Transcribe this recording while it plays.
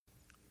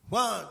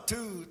1,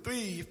 2,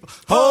 3, 4.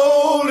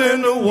 Hole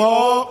in the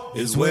wall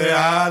is where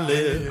I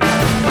live.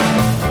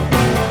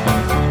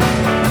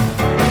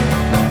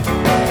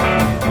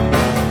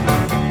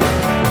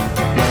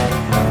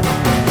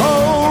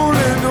 Hole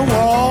in the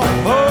wall,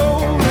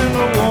 hole in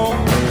the wall,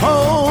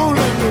 hole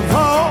in the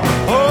wall,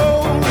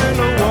 hole in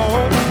the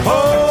wall,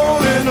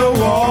 hole in the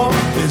wall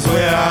is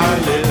where I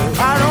live.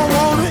 I don't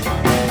want it.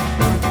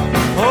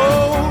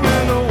 Hole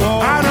in the wall,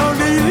 I don't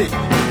need it.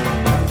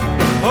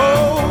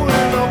 Hole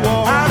in the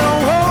wall, I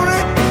don't want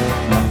it.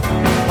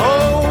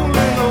 Hole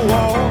in the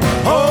wall,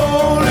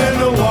 hole in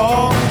the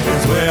wall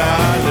is where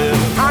I live.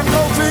 I'm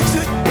gonna fix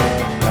it.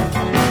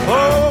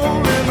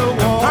 Hole in the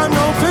wall, I'm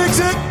gonna fix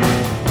it.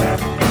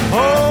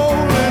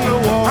 Hole in the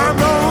wall, I'm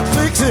gonna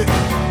fix it.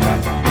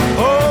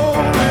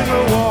 Hole in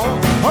the wall,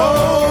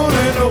 hole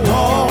in the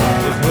wall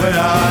is where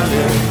I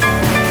live.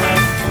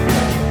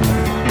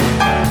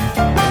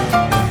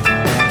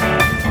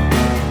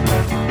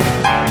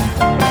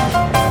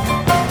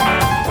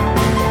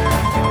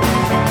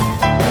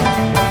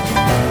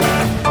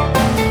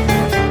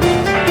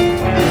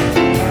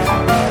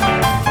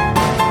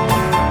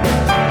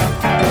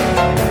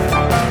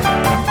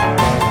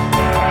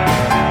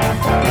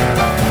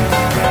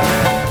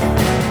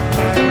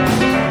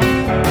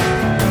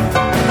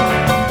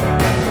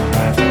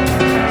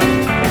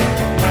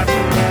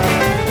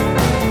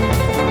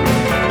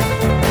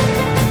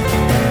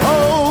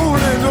 Hole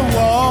in the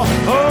wall,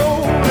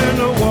 hole in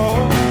the wall,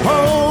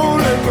 hole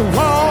in the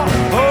wall,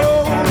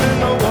 hole in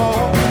the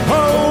wall,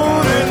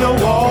 hole in the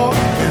wall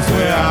is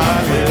where I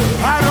live.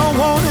 I don't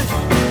want it.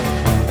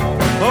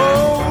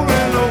 Hole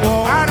in the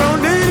wall, I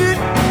don't need it.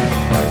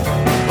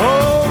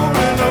 Hole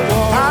in the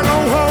wall, I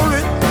don't want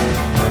it.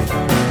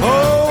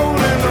 Hole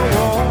in the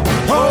wall,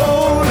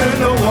 hole in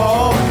the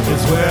wall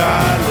is where I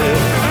live.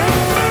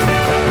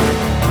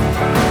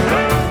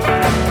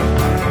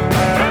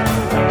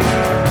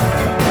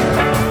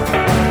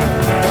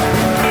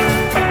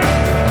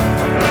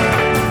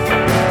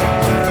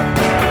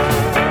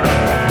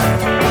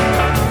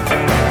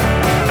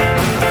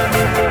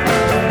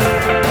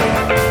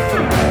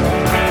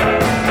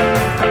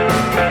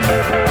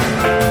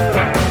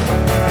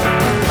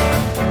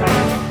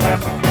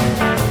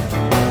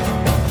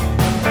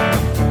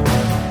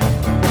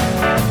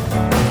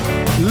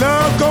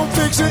 Love gon'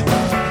 fix it.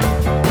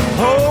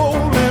 Hole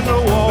in the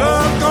wall.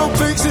 Love gon'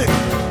 fix it.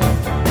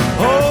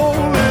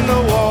 Hole in the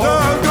wall.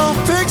 Love gon'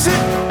 fix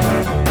it.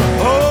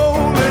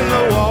 Hole in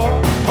the wall.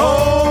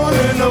 Hole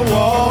in the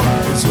wall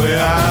is where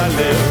I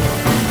live.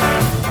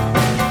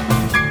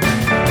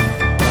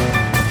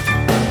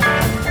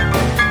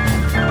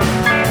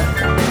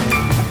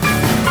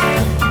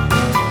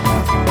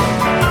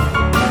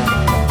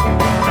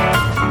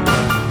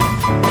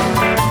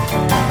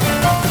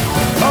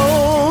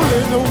 Hole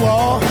in the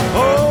wall,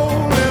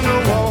 hole in the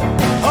wall,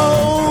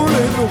 hole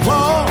in the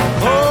wall,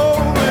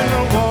 hole in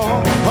the wall,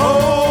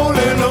 hole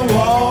in the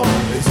wall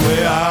is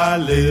where I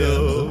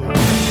live.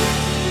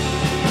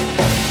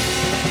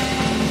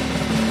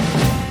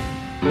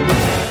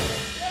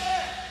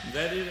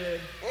 That is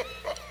it.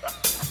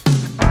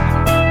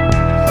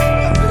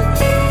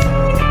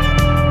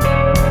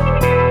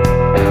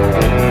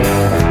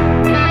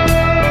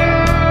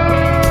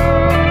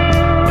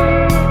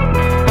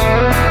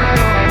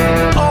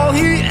 All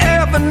he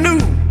ever knew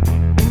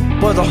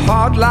was a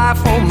hard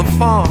life on the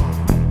farm,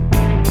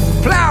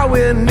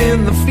 plowing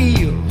in the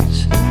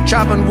fields,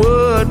 chopping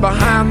wood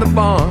behind the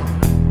barn.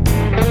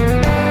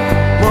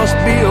 Must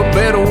be a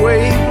better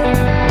way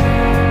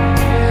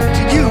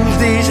to use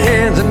these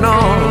hands and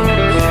arms.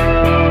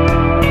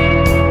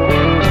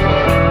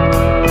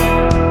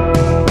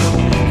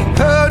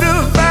 Heard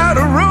about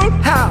a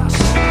roadhouse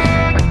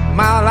a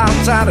mile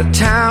outside of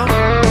town,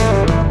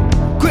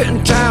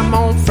 quitting time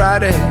on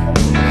Friday.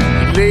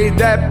 He laid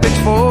that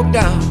pitchfork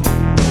down.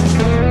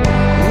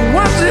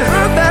 Once he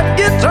heard that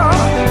guitar,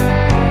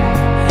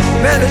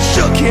 man, it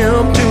shook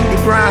him to the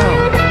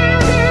ground.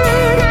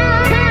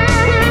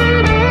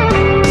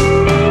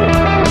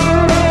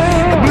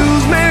 The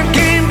blues man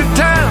came to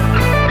town.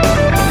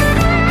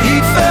 He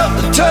felt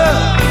the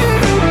tug.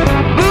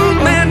 Blues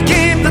man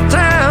came to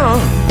town.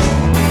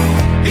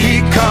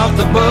 He caught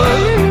the bug.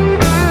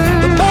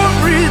 The boy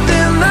breathed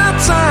in that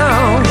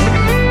sound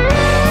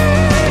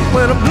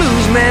when a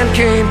blues man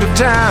came to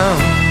town.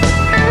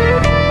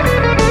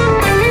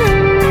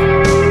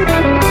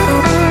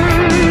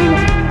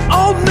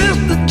 Old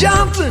Mr.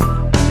 Johnson,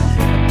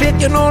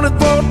 picking on his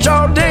porch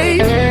all day,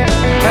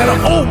 had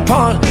an old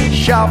pawn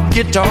shop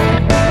guitar,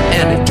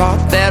 and he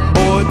taught that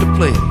boy to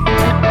play.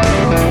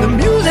 The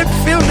music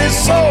filled his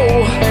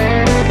soul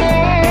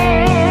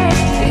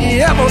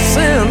ever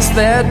since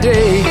that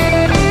day.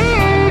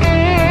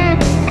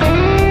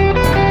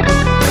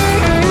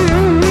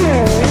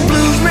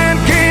 Bluesman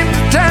came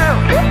to town.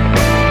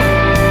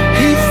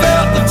 He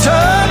felt the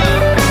tug.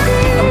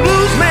 The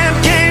bluesman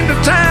came to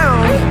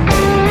town.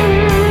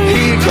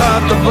 He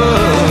caught the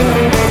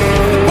bug.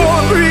 The boy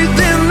breathed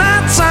in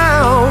that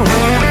sound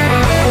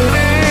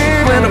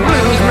when the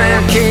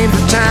bluesman came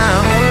to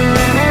town.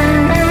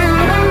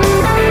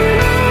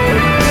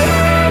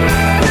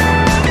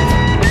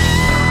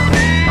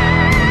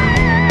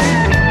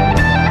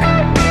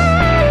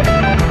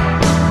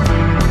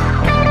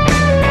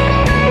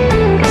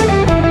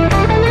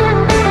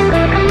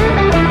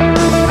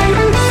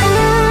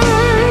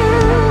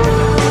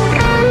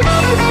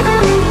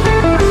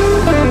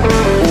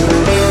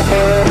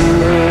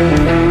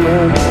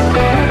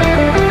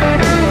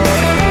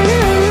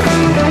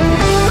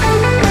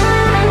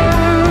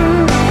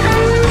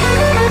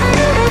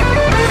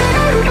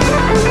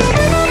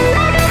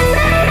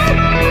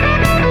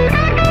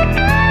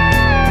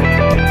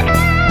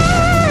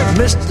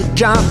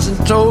 Johnson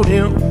told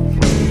him,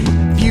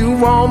 if you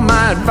want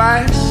my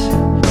advice,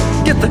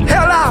 get the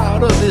hell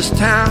out of this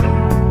town.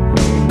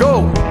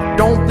 Go,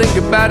 don't think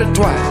about it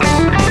twice.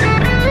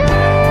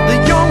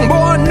 The young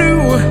boy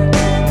knew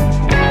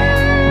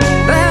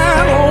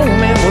that old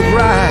man was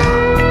right.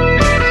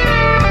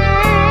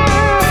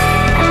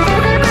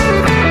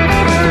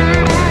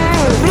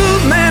 The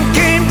blues man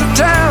came to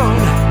town.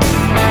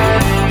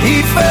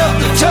 He felt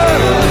the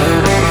tug.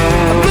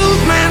 The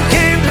blues man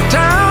came to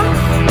town.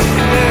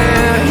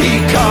 Yeah, he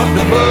caught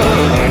the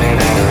bug.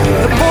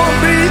 The boy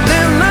breathed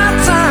in that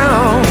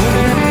sound.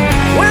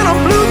 When a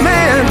blues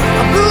man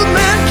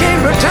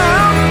came to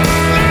town.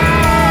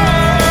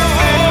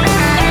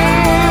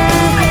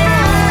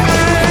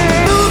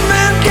 Blues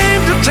man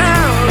came to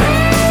town.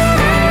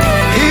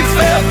 He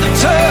felt the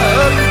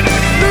tug.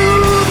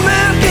 Blues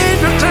man came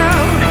to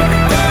town.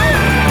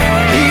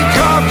 He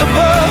caught the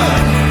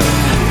bug.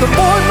 The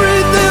boy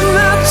breathed in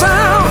that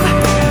sound.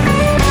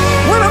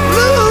 When a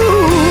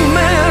blues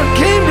man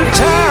came to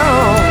town.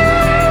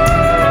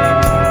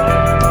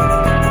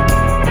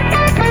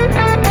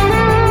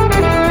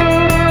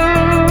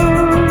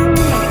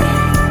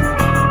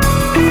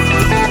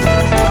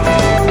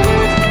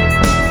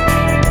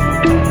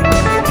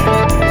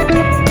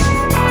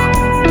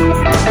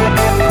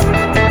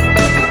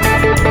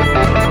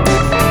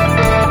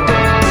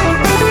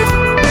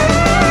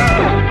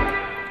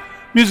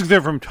 Music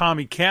there from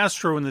Tommy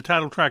Castro in the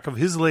title track of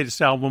his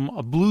latest album,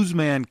 A Blues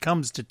Man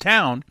Comes to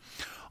Town.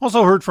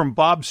 Also heard from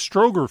Bob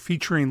Stroger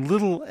featuring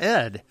Little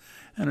Ed,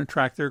 and a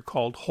track there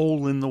called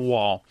Hole in the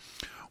Wall.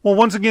 Well,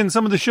 once again,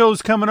 some of the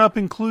shows coming up,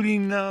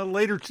 including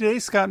later today,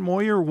 Scott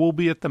Moyer will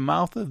be at the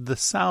Mouth of the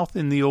South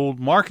in the Old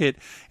Market,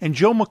 and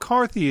Joe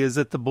McCarthy is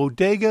at the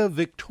Bodega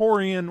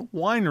Victorian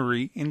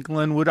Winery in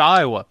Glenwood,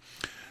 Iowa.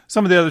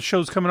 Some of the other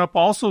shows coming up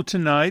also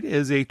tonight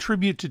is a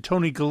tribute to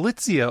Tony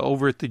Galizia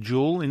over at the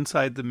Jewel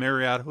inside the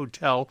Marriott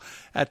Hotel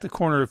at the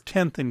corner of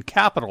 10th and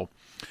Capitol,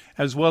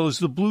 as well as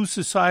the Blues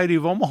Society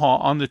of Omaha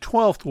on the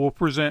 12th will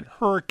present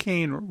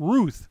Hurricane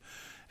Ruth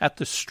at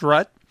the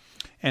Strut,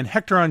 and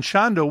Hector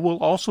Anchondo will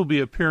also be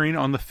appearing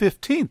on the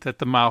 15th at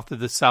the Mouth of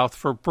the South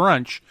for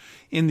brunch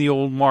in the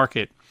Old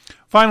Market.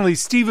 Finally,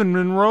 Stephen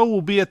Monroe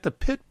will be at the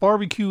Pit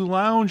Barbecue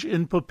Lounge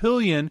in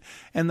Papillion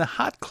and the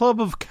Hot Club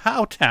of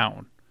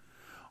Cowtown.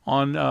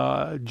 On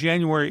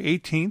January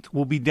 18th,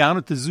 we'll be down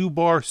at the Zoo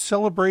Bar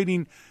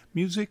celebrating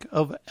music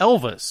of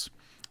Elvis.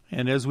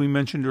 And as we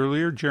mentioned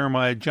earlier,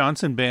 Jeremiah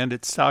Johnson Band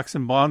at Stocks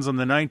and Bonds on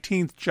the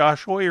 19th,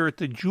 Josh Hoyer at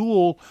the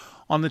Jewel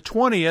on the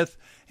 20th,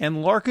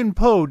 and Larkin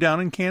Poe down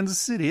in Kansas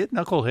City at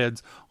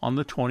Knuckleheads on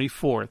the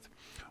 24th.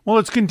 Well,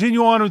 let's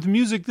continue on with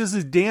music. This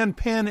is Dan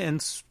Penn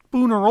and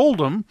Spooner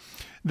Oldham.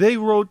 They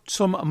wrote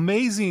some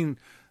amazing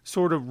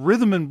sort of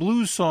rhythm and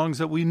blues songs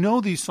that we know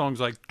these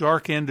songs like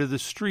Dark End of the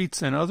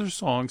Streets and other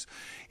songs.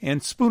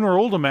 And Spooner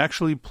Oldham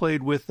actually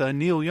played with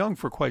Neil Young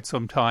for quite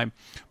some time.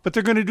 But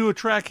they're going to do a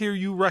track here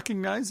you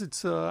recognize.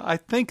 It's I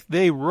think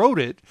they wrote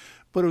it,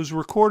 but it was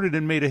recorded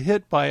and made a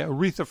hit by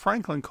Aretha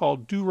Franklin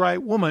called Do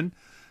Right Woman,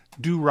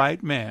 Do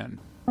Right Man.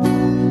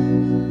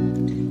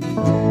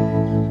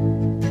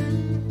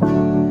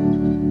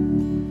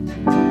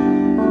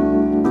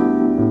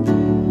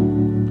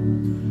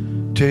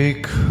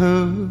 Take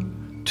her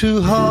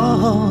to heart,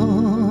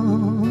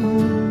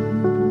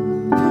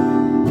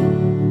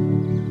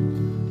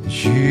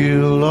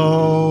 she'll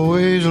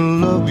always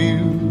love you,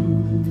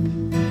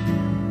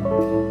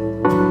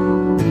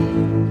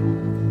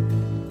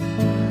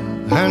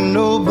 and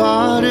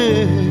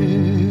nobody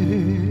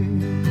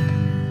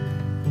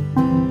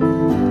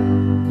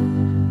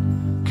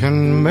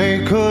can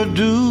make her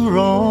do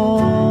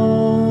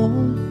wrong.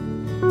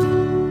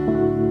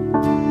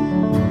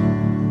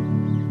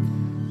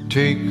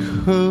 Take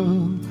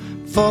her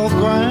for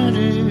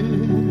granted,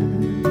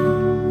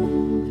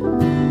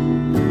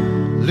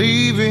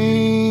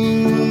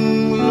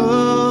 leaving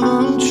love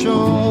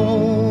unshown,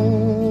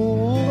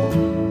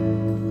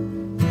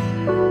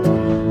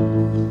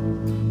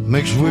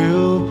 makes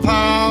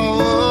willpower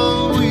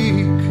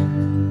weak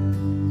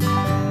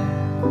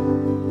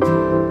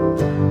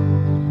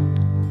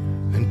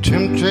and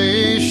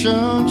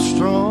temptation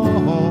strong.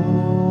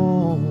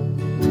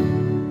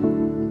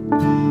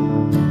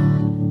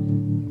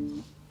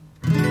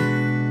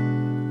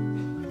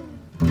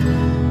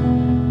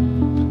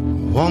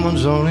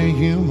 Woman's only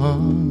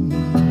human.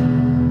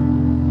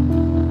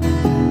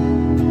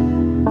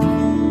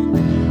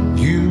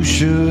 You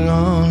should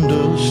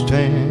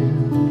understand.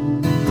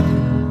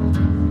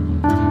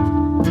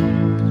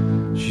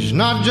 She's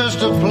not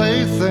just a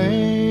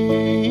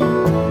plaything.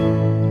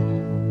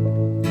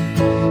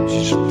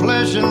 She's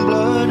flesh and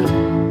blood,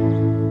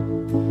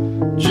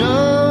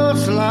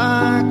 just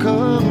like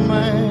a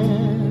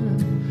man.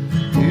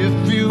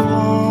 If you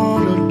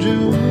want to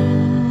do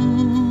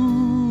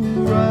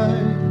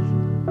right,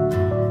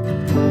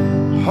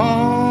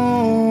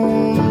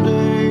 home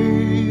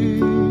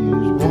days,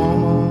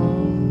 woman,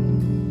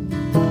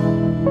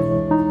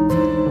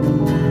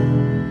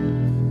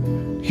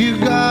 you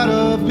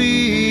gotta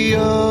be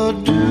a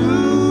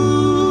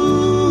do-right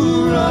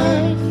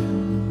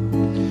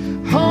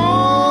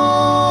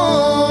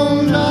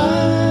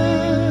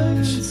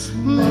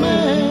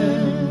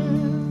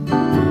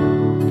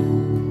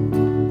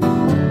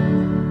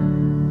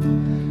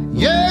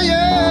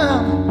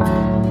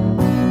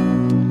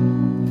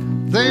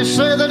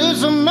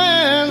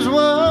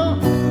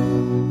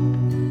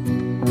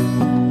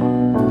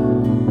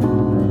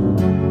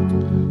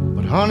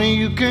Honey,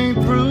 you can't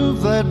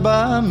prove that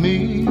by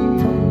me.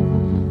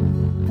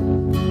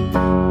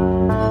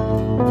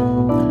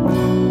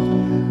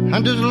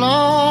 And as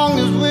long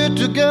as we're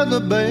together,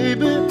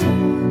 baby,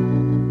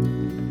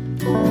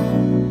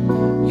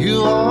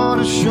 you ought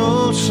to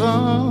show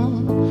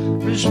some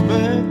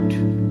respect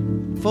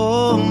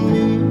for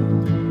me.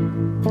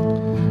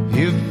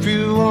 If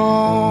you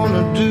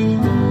wanna do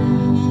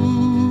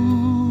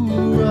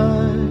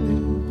right,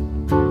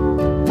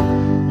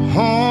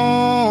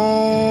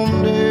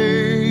 home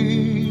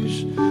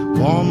days,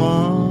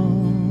 woman,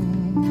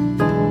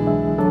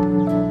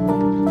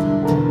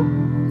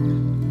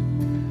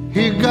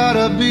 you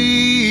gotta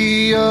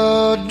be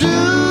a do-right,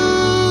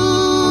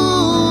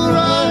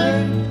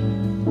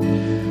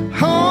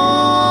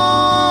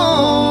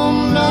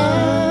 home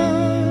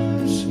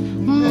nice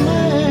man.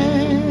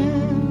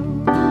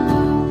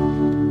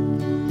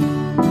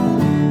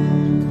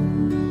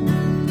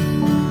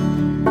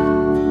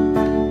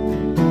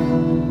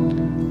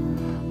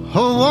 A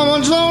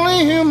woman's only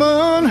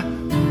human,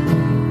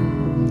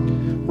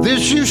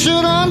 this you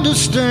should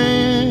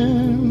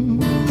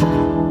understand.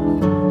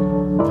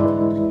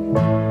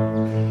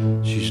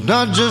 She's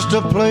not just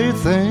a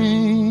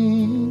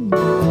plaything,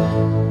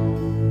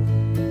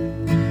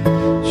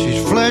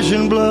 she's flesh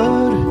and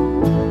blood,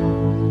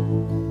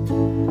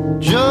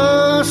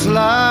 just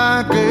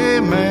like a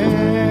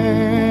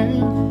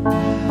man.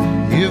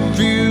 If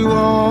you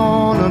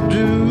wanna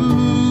do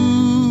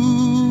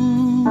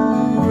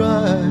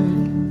right,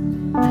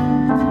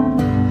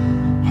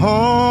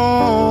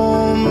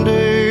 home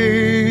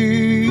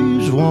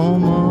days,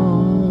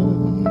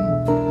 woman,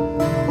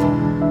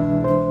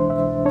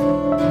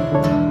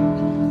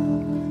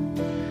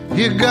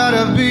 you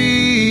gotta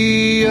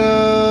be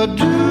a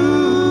do-right,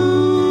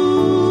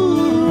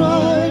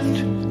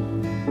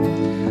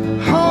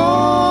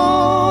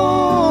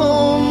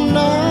 home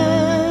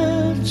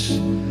nights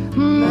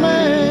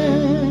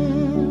man.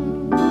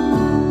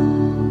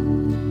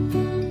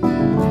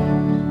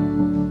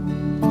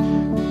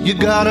 You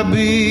gotta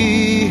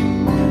be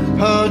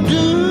a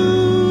do-right,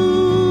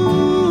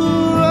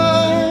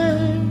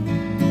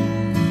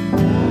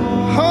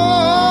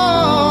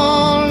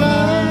 all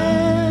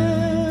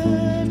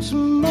nights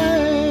man.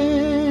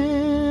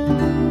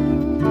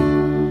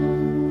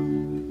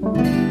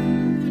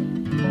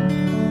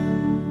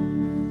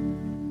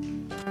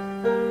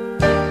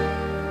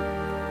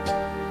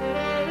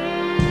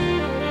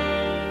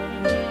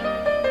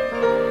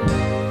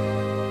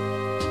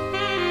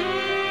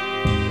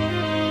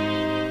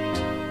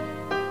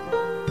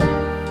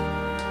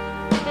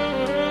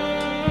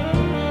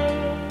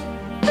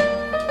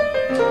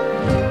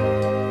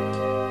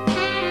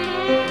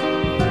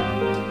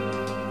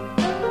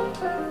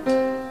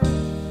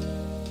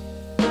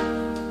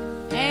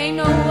 Ain't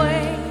no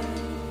way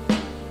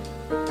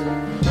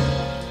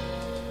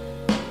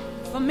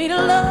for me to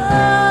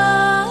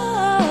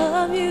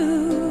love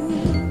you.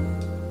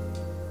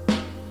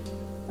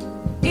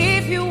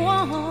 If you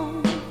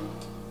want,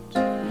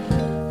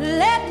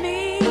 let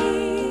me.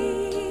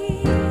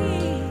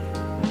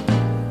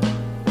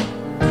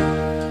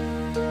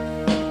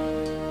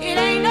 It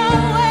ain't no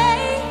way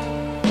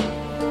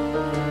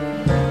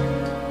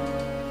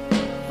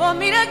for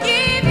me to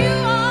give you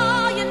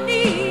all you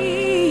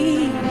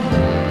need.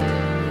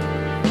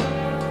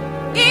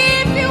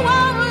 If you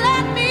won't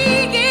let me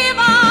give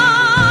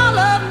all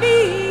of me,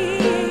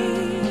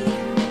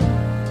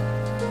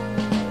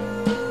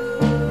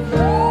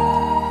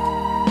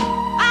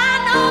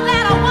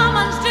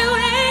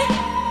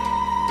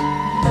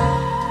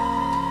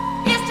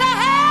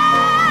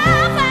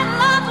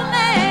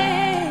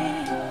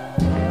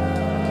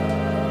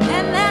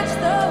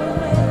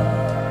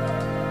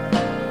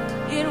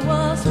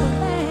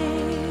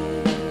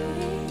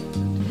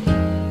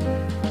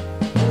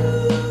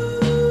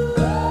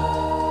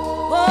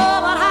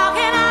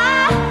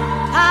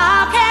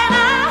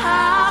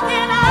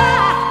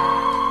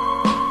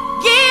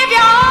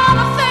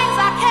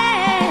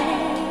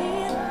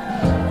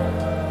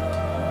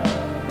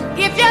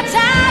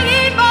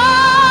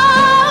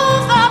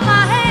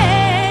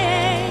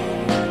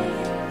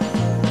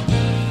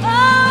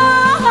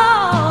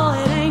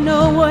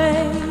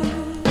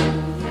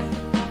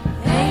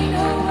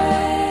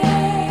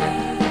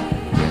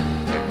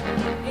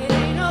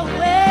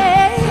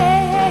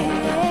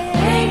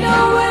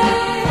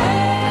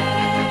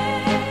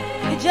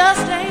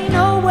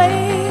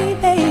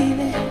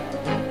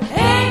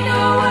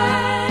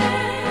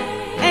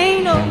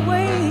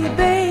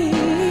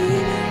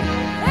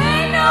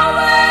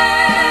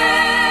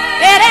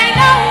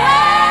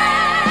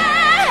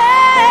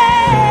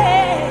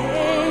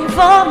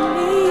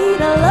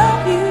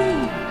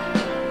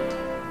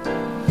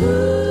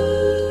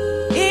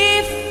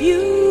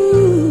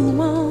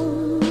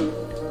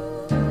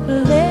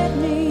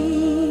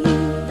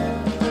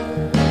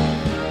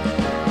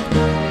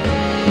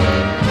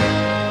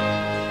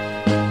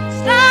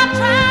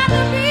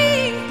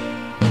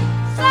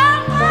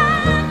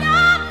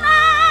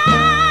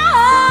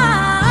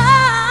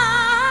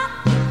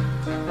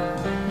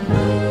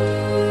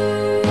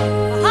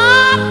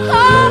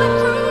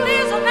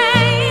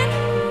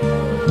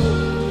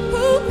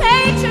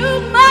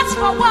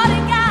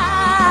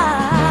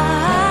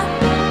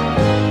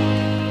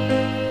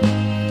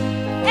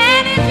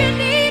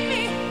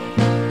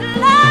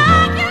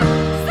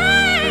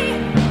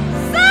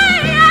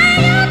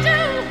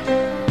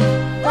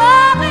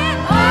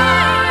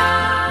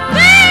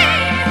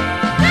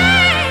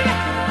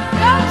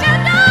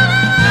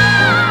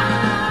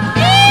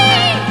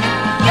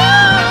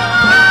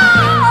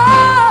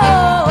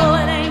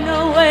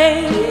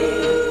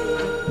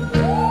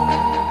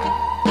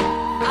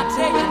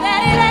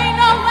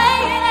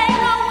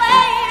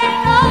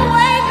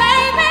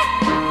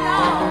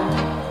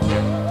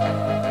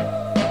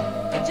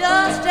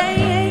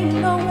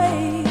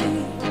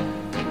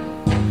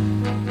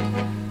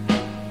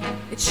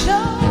 sure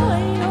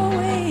ain't no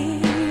way.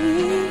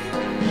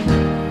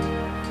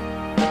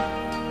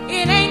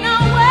 It ain't no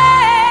way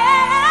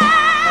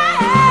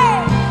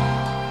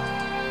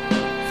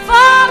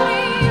for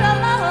me to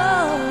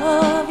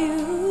love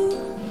you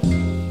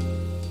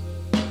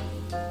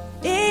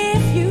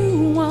if you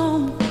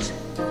won't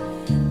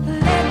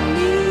let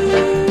me.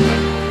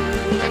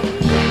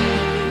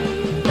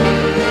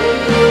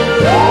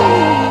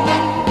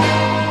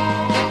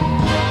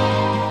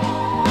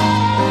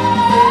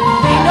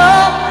 Ain't no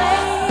way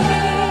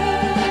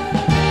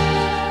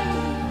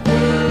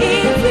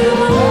if you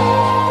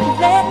won't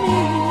let me.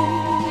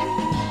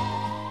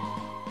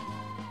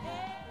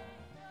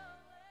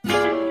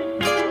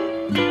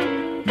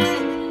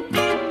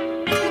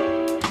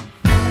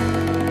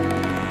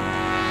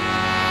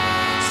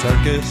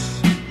 Circus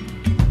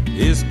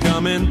is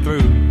coming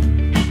through.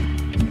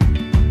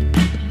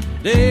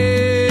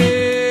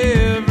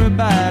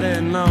 Everybody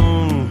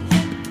knows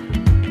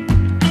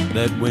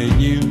that when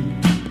you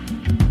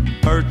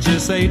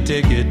purchase a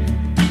ticket,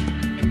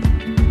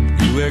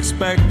 you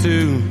expect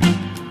to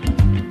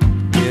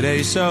get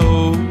a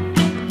show.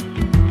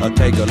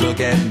 Take a look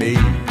at me.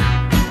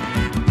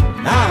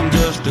 I'm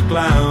just a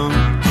clown,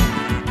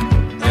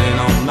 and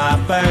on my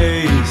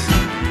face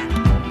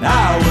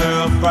I wear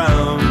a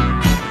frown.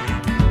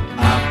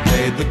 I've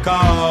paid the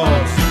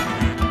cost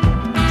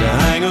to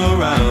hang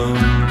around,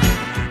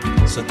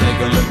 so take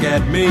a look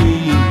at me.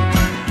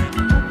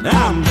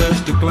 I'm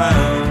just a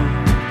clown.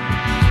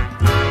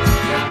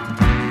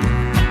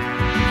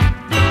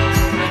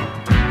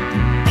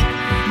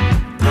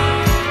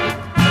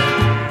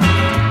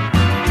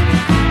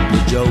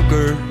 The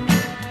Joker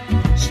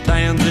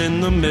stands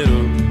in the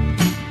middle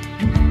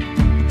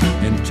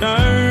and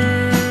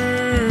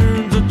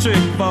turns a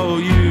trick for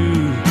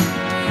you.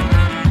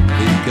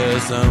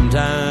 Because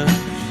sometimes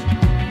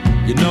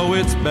you know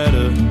it's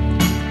better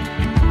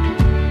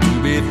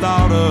to be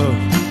thought of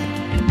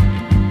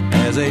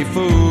as a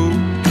fool.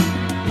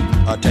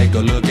 Or take a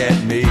look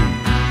at me.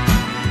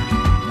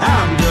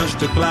 I'm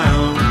just a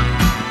clown,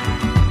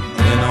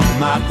 and on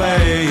my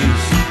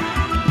face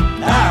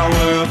I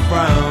wear a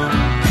frown.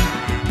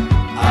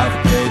 I've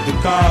paid the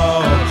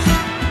cost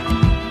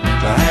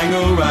to hang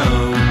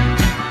around,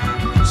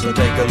 so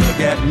take a look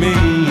at me.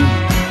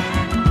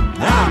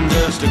 I'm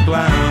just a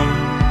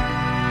clown.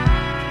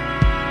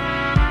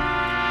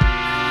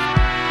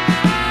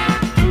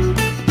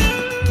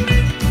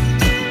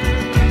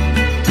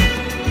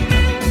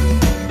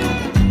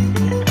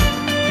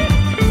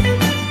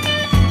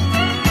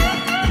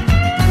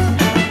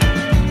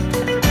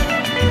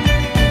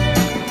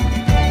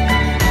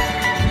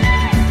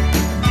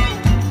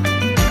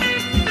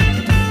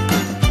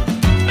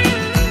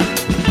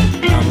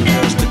 I'm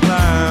just a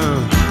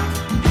clown,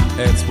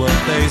 that's what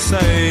they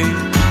say.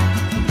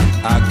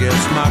 I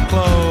guess my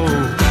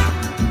clothes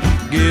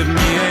give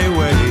me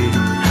away.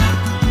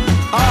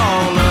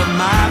 All of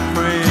my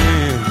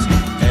friends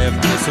have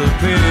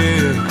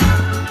disappeared.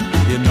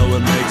 You know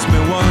it makes me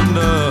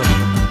wonder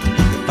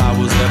if I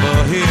was ever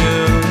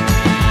here.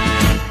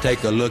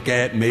 Take a look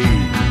at me.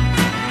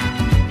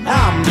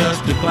 I'm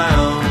just a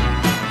clown,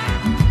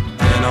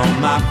 and on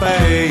my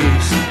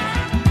face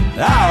I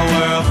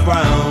wear a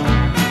frown.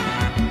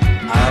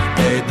 I've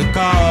paid the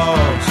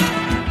cost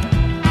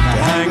to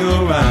hang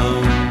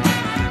around,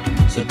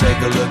 so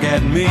take a look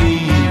at me.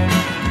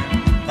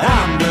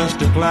 I'm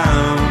just a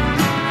clown.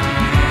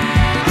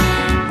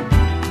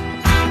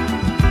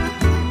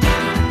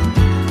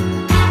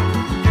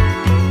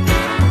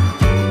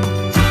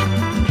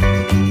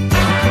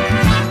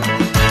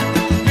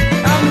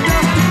 I'm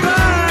just a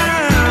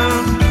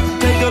clown.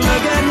 Take a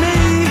look at me.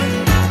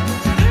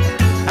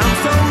 I'm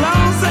so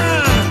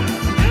lonesome,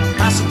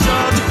 I should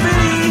charge a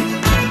fee.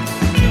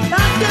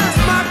 I guess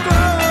my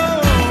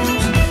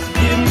clothes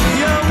give me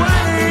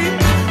away.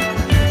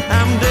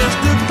 I'm just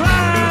a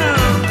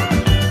clown,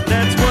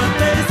 that's what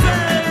they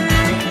say.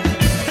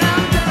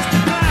 I'm just a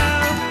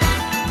clown.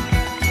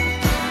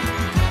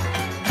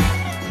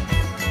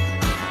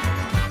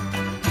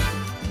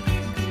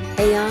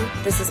 Hey y'all,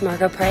 this is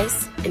Margot Price,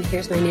 and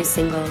here's my new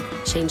single,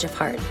 Change of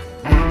Heart.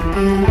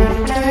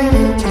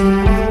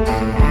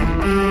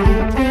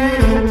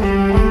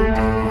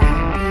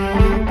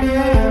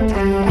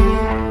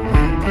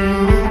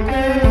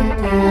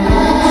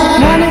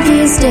 One of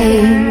these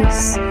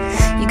days,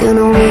 you're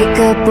gonna wake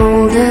up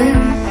older,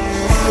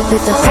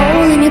 with a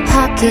hole in your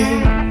pocket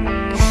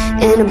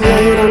and a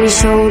blade on your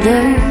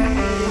shoulder.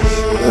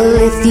 Well,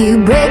 if you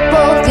break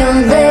both your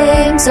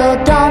legs, oh,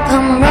 don't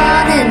come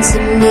running to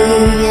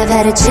me. I've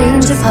had a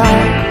change of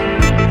heart.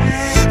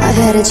 I've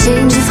had a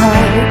change of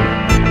heart.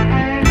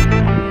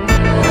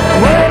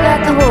 Worry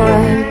about the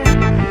war,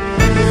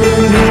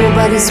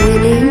 nobody's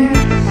winning.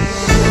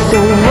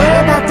 Don't worry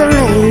about the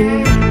rain,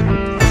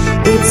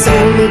 it's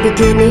only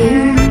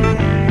beginning.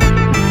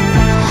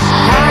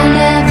 I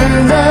never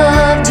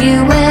loved you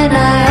and I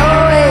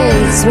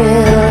always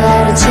will. I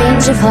had a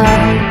change of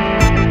heart.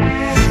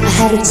 I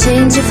had a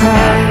change of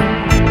heart.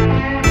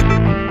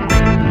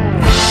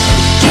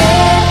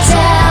 Get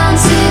down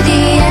to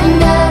the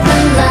end of the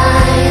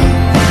line.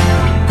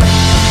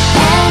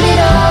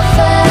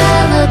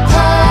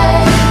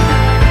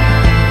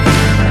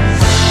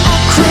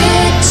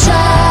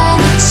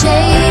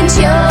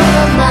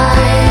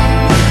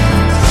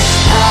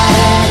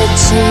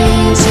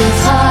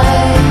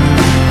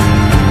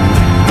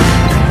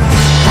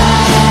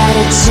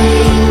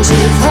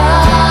 of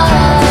heart.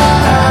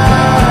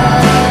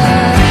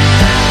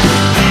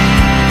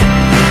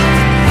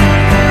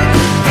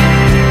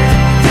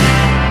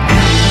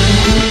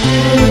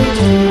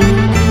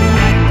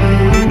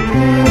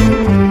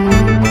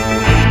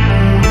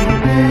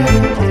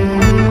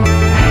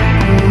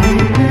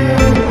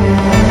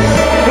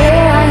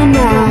 Where are you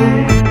now?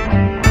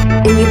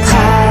 In your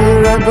pile of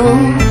rubble,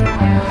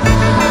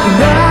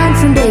 run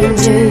from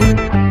danger,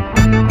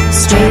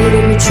 straight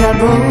into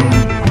trouble.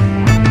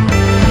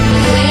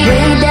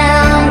 Way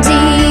down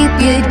deep,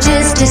 you're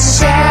just as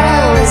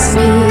shallow as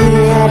me.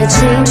 I had a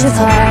change of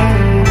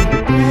heart,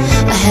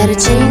 I had a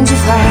change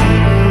of heart.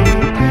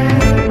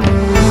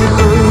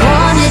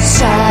 Unwanted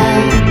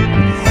child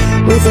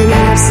with an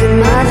absent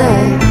mother,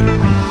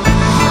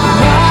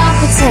 want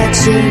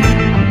protection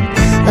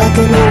like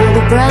an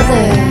older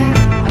brother.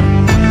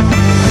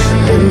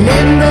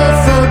 Remember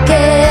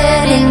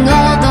forgetting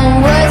all the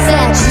words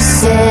that you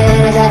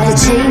said. I had a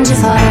change of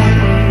heart,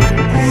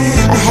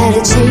 I had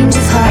a change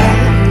of heart.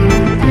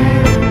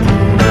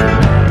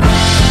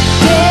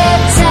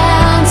 Get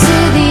down to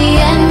the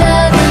end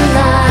of the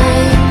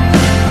line,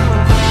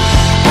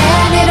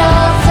 and it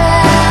all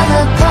fell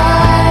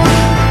apart.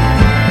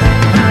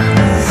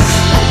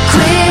 I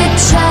quit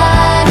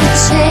trying to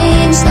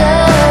change the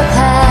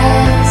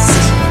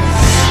past.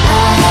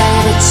 I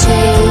had a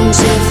change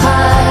of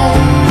heart.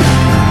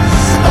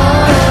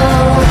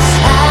 Oh,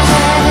 I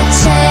had a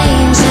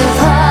change of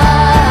heart.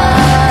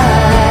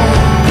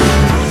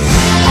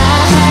 I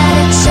had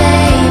a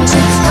change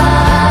of heart.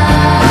 I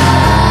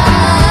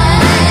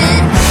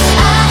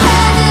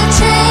had a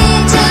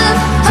change of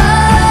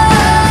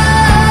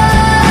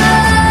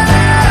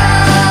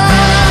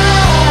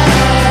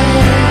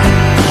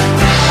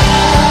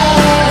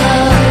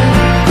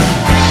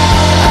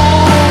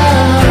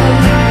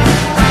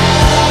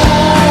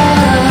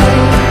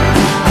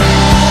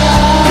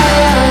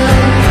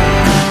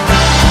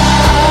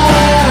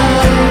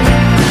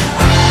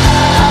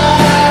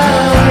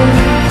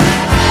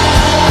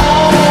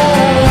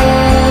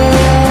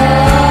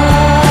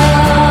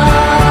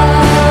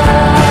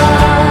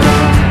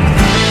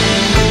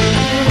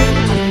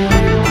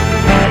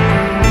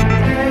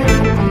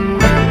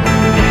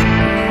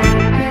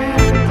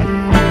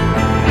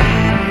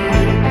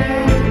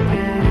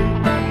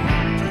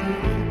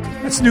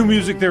That's new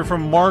music there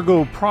from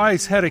Margo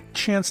Price. Had a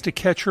chance to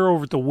catch her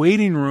over at the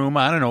Waiting Room,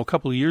 I don't know, a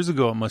couple of years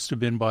ago it must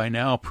have been by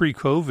now,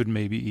 pre-COVID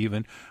maybe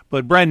even.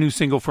 But brand new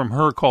single from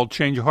her called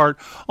Change of Heart.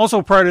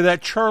 Also prior to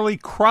that, Charlie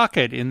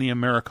Crockett in the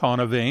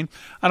Americana vein.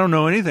 I don't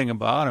know anything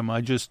about him.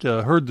 I just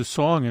heard the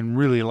song and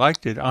really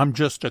liked it. I'm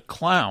Just a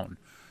Clown.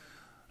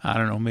 I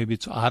don't know, maybe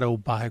it's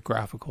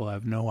autobiographical. I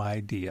have no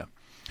idea.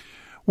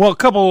 Well, a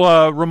couple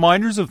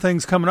reminders of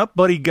things coming up.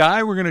 Buddy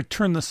Guy, we're going to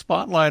turn the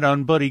spotlight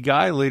on Buddy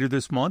Guy later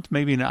this month,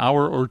 maybe an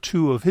hour or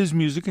two of his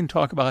music and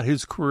talk about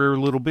his career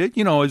a little bit,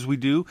 you know, as we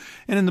do.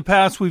 And in the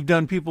past, we've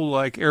done people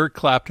like Eric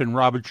Clapton,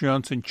 Robert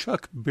Johnson,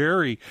 Chuck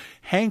Berry,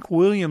 Hank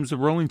Williams, the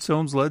Rolling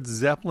Stones, Led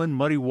Zeppelin,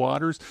 Muddy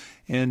Waters,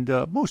 and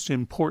most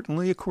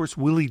importantly, of course,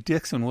 Willie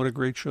Dixon. What a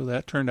great show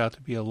that turned out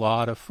to be. A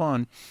lot of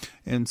fun.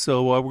 And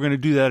so we're going to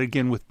do that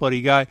again with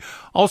Buddy Guy.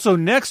 Also,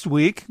 next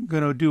week,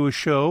 going to do a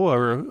show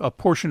or a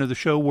portion of the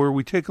show where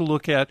we take a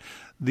look at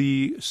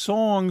the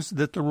songs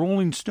that the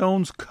Rolling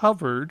Stones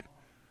covered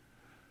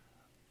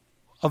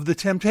of the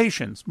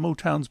Temptations,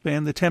 Motown's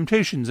band, the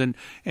Temptations. And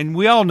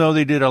we all know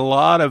they did a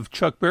lot of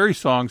Chuck Berry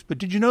songs, but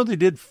did you know they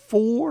did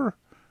four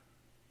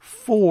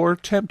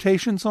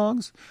Temptation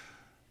songs?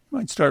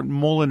 Might start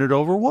mulling it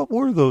over. What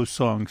were those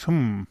songs?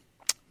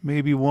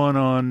 Maybe one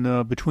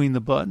on Between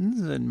the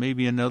Buttons, and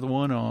maybe another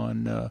one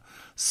on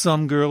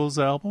Some Girls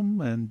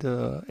album,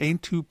 and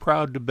Ain't Too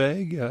Proud to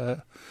Beg.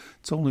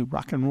 It's Only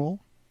Rock and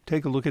Roll.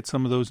 Take a look at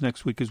some of those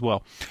next week as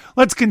well.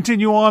 Let's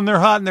continue on.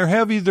 They're hot and they're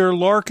heavy. They're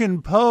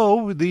Larkin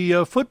Poe.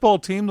 The football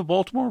team, the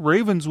Baltimore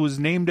Ravens, was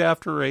named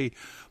after a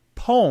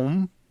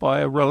poem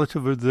by a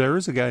relative of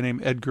theirs, a guy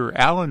named Edgar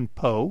Allan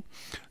Poe.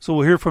 So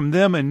we'll hear from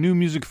them and new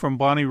music from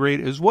Bonnie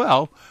Raitt as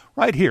well,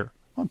 right here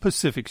on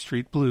Pacific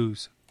Street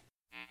Blues.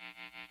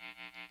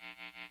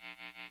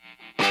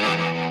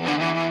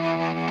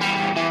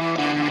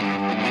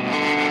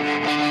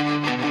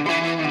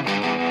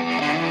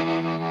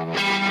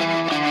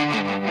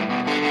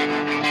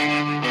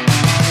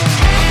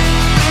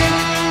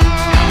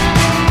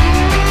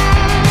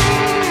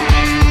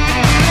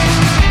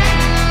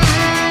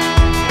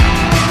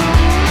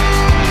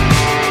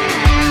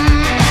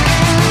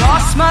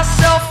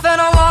 Myself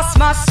and I lost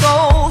my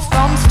soul,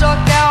 thumb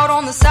stuck out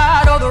on the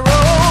side of the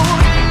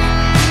road.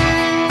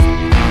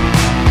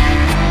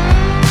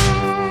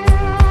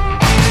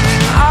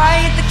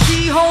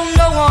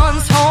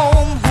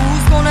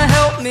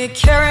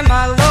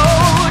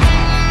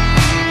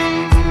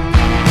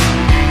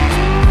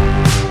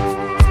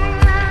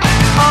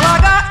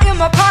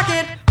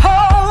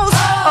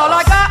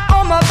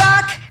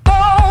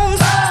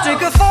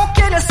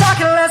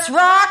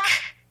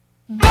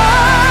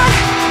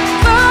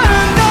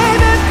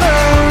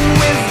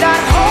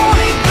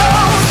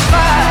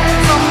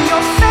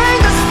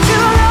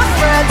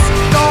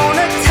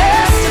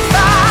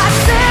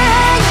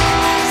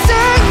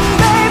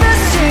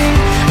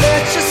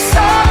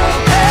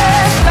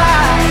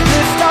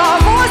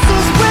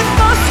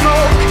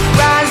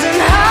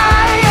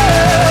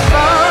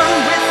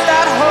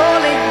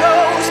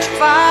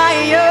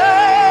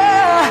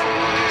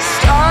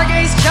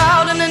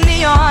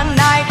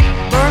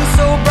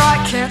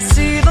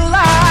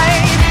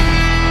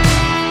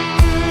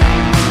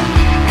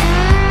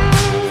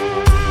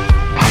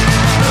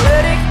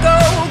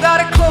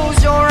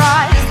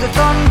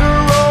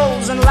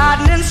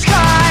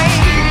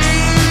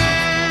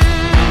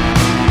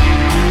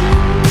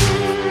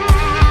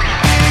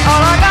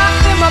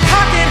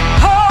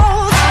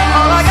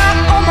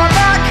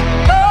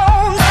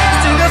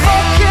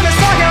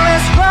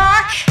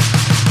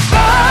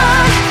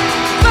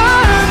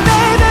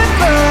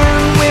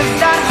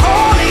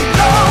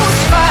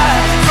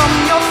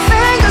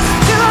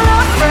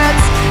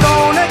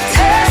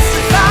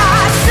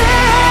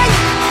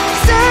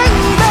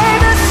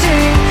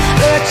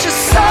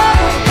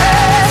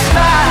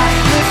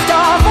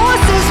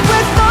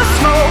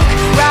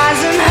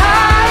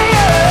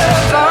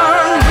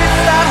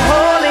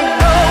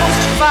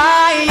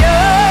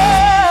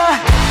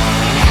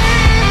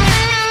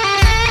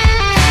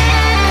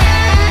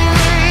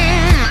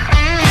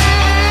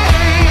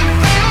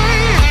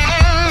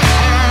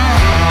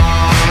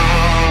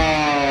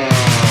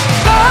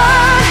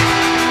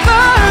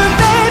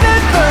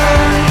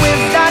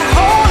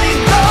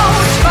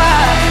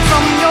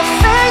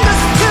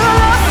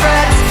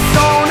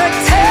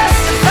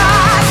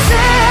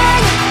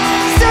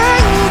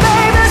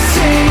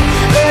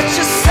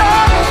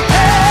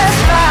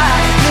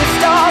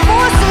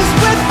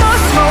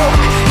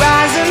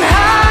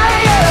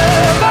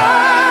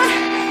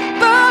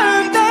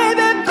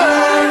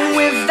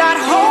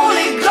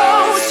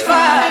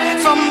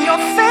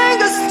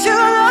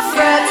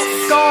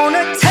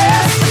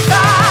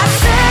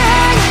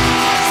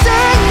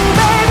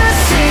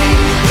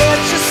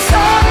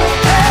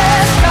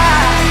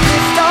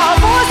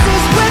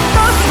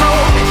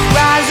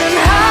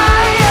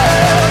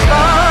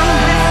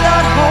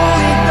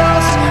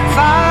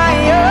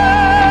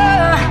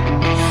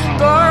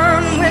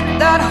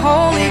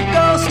 Holy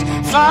Ghost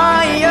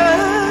fire.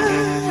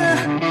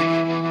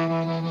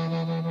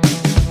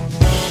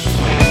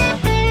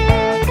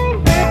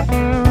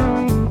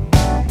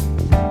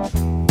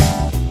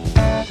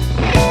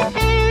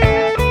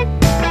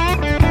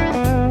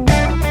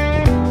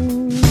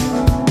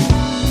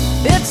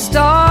 It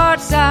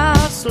starts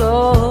out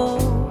slow.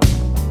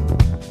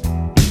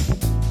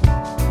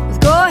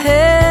 Go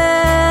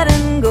ahead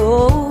and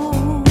go.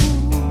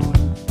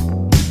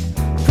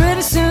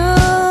 Pretty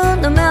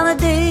soon the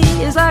melody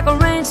is like a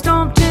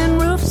rainstorm tin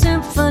roof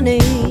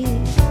symphony.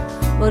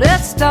 But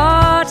it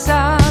starts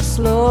out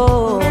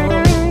slow.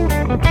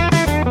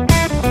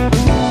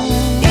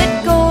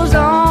 It goes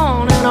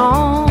on and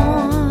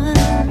on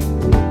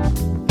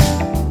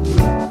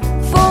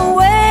for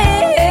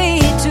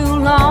way too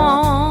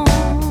long.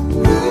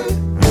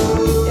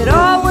 It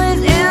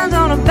always ends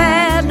on a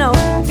bad note.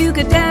 If you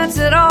could dance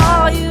at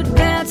all, you'd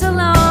dance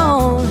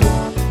alone.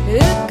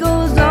 It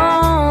goes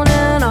on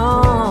and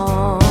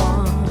on.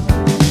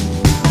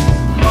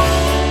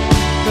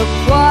 The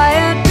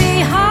quiet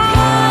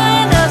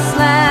behind a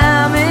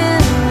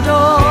slamming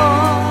door,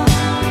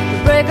 the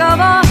break of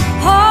a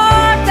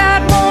heart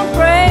that won't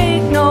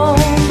break no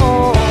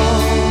more.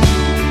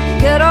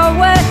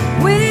 Getaway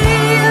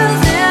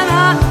wheels in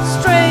a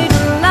straight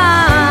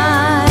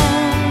line,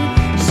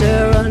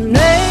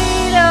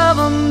 serenade of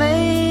a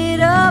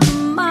made-up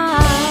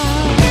mind.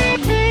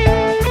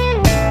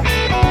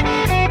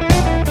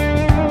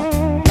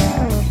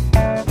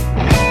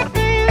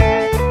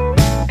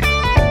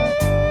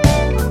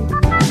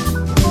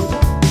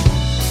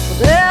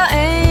 There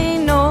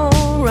ain't no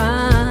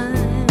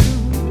rhyme,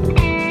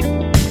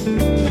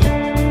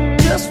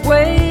 just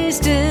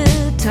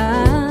wasted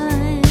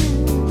time.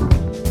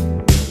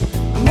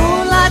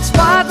 Moonlight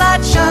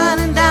spotlight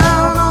shining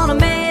down on a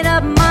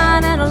made-up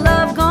mind and a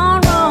love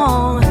gone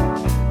wrong.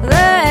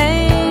 There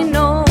ain't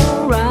no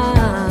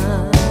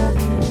rhyme.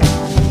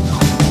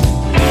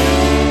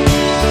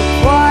 The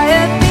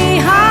quiet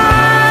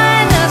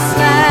behind a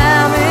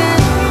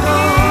slamming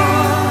door,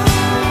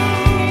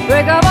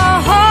 break of a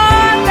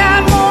heart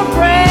that won't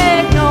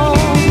break no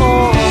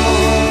more.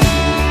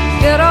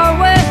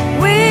 Getaway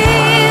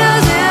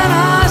wheels in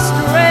a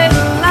straight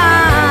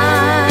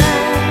line,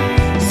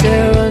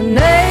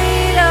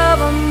 serenade of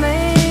a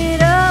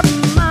made-up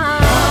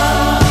mind.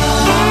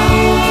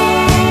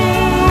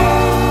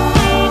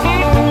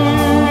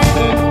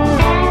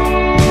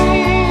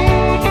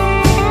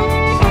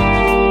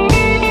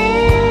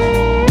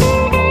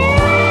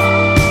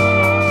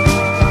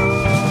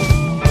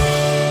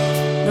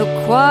 The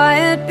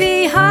quiet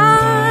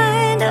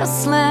behind a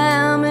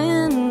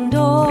slamming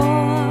door,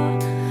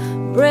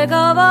 break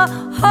of a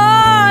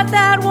heart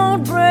that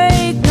won't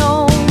break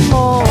no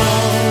more.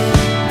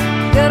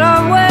 Get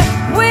away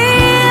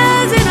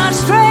wheels in a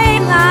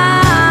straight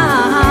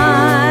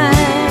line,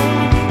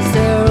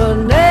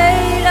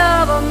 serenade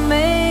of a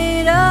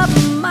made-up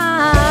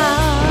mind.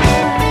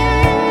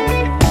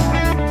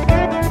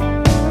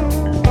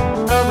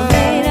 Of a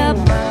made-up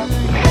mind.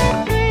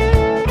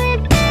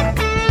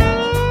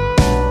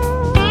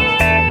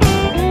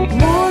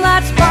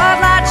 Moonlight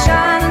spotlight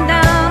shining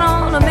down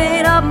on a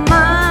made-up mind.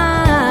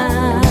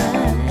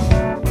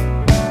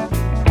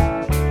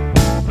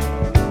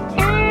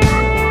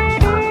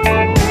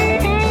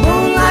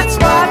 Moonlight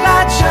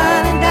spotlight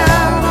shining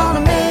down on a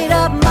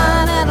made-up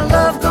mind and a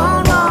love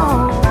gone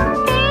wrong.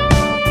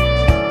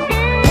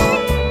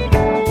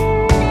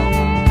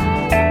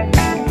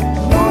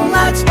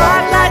 Moonlight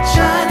spotlight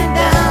shining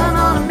down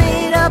on a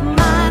made-up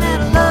mind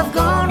and a love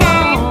gone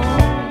wrong.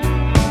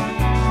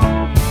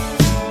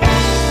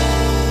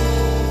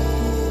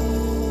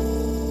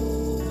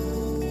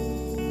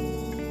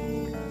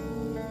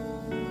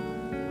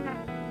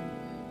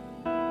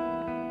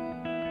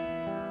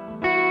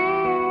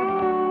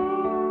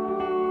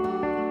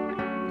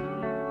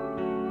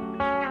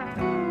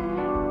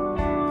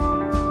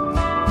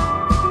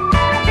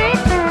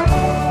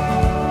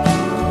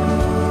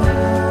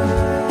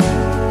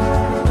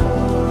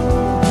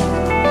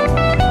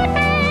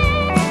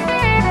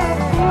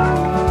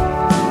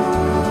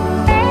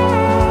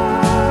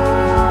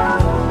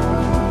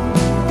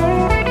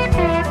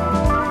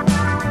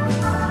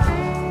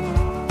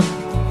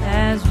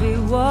 As we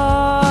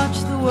watch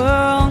the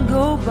world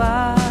go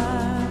by,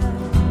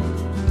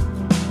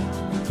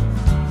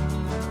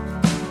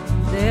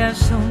 there's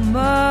so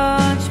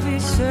much we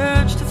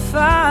search to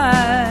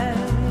find.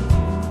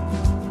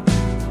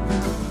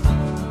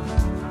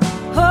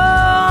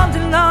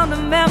 Holding on to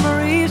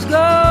memories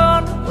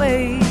gone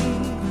away,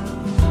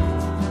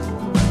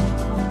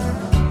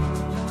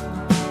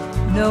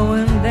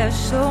 knowing there's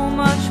so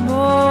much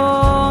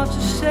more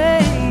to say.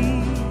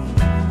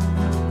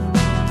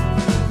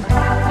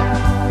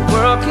 The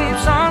world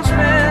keeps on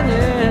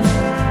spinning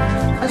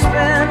and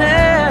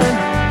spinning.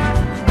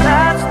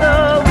 That's the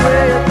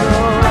way it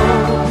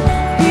goes.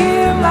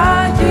 Hear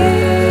my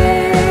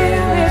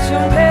dear, it's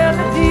your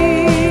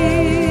melody.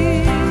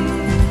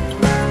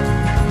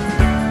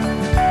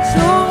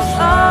 So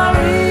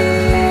sorry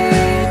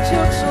it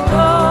took so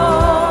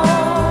long.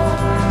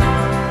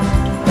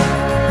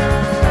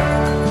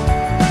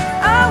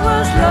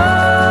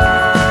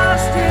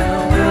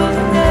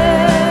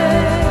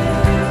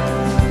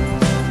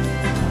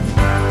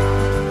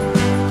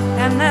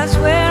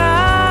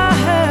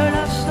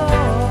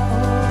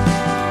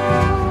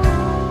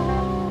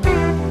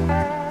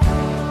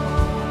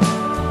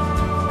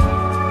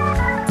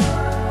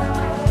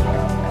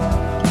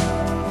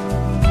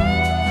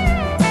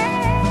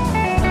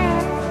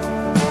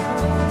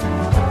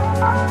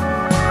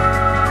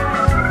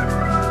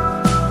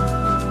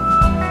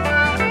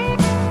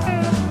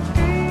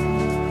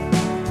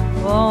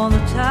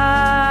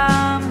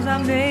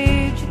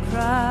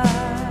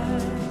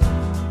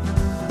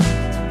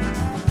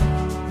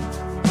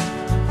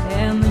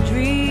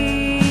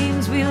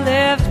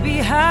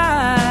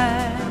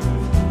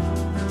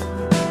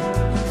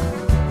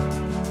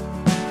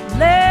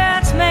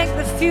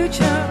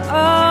 future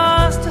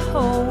us to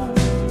hold.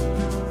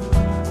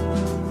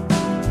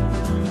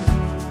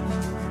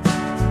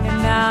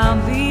 And I'll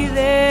be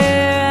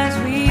there as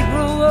we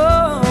grow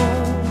old.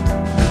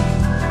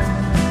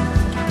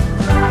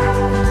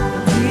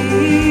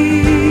 Breathe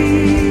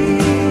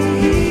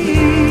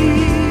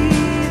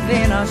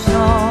in our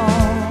song.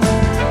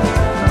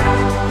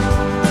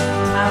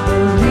 I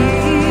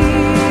believed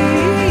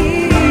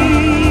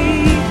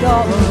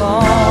all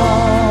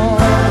along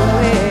the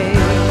way.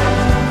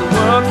 The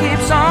world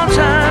keeps on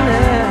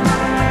turning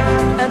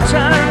and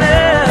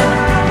turning,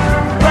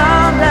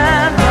 round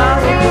and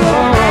round it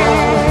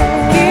goes.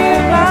 Hear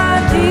my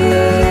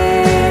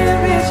dear,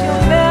 it's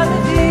your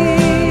melody.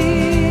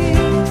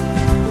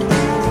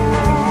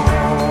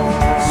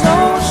 So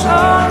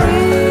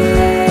sorry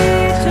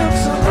it took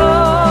so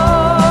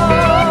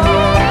long.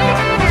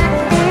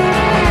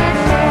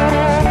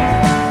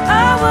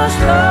 I was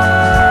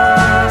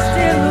lost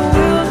in the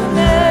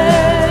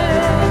wilderness,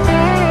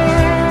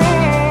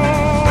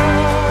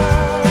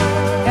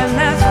 and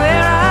that's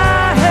where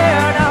I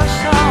heard our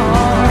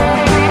song.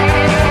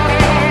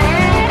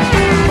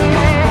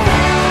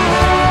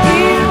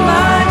 Hear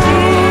my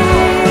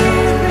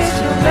dear, it's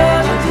your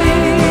melody.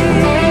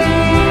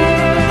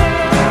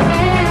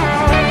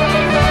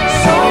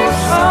 So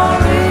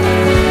sorry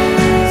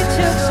it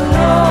took so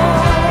long.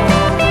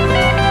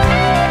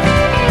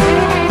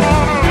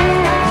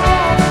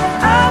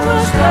 I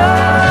was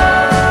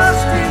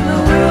lost in the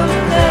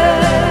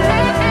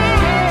wilderness.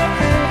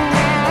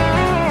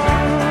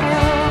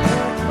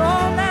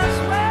 Oh, that's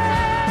where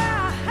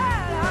I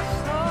had our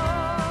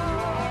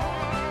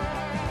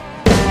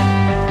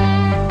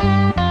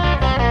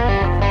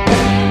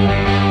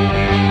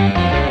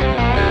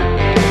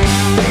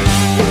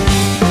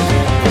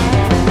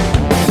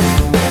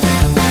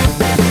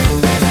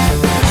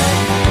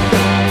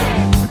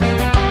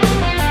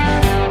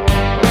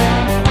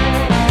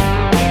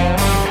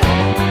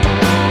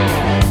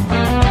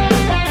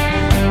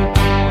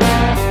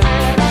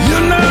You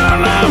know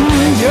I'm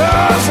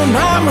yours and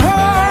I'm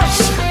hers.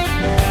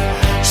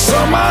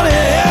 Somebody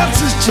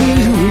else's too,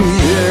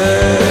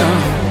 yeah.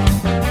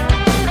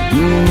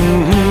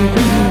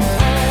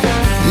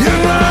 You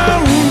know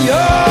I'm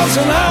yours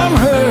and I'm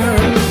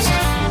hers.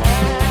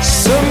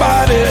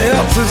 Somebody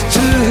else's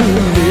too,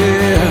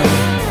 yeah.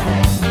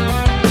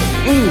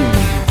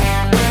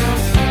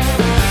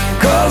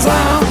 'Cause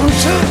I'm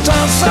too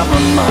tough, up,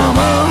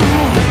 mama.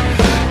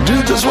 Do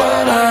just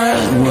what I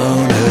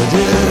wanna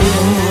do.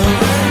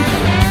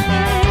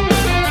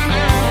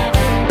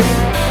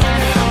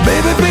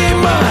 Baby, be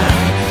mine,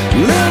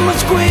 let me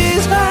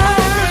squeeze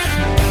high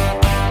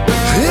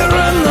here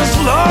in this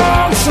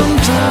lonesome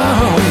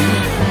town.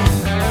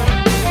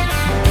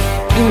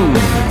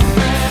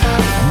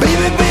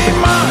 Baby, be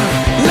mine,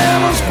 let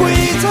me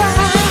squeeze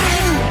high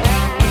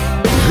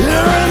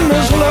here in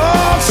this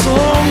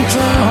lonesome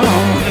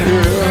town.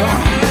 Yeah.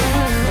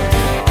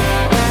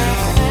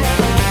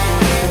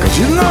 'Cause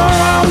you know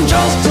I'm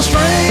just a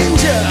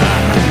stranger,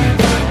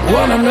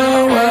 wanna know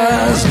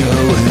what's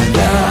going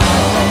down.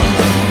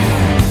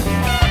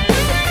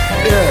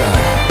 Yeah.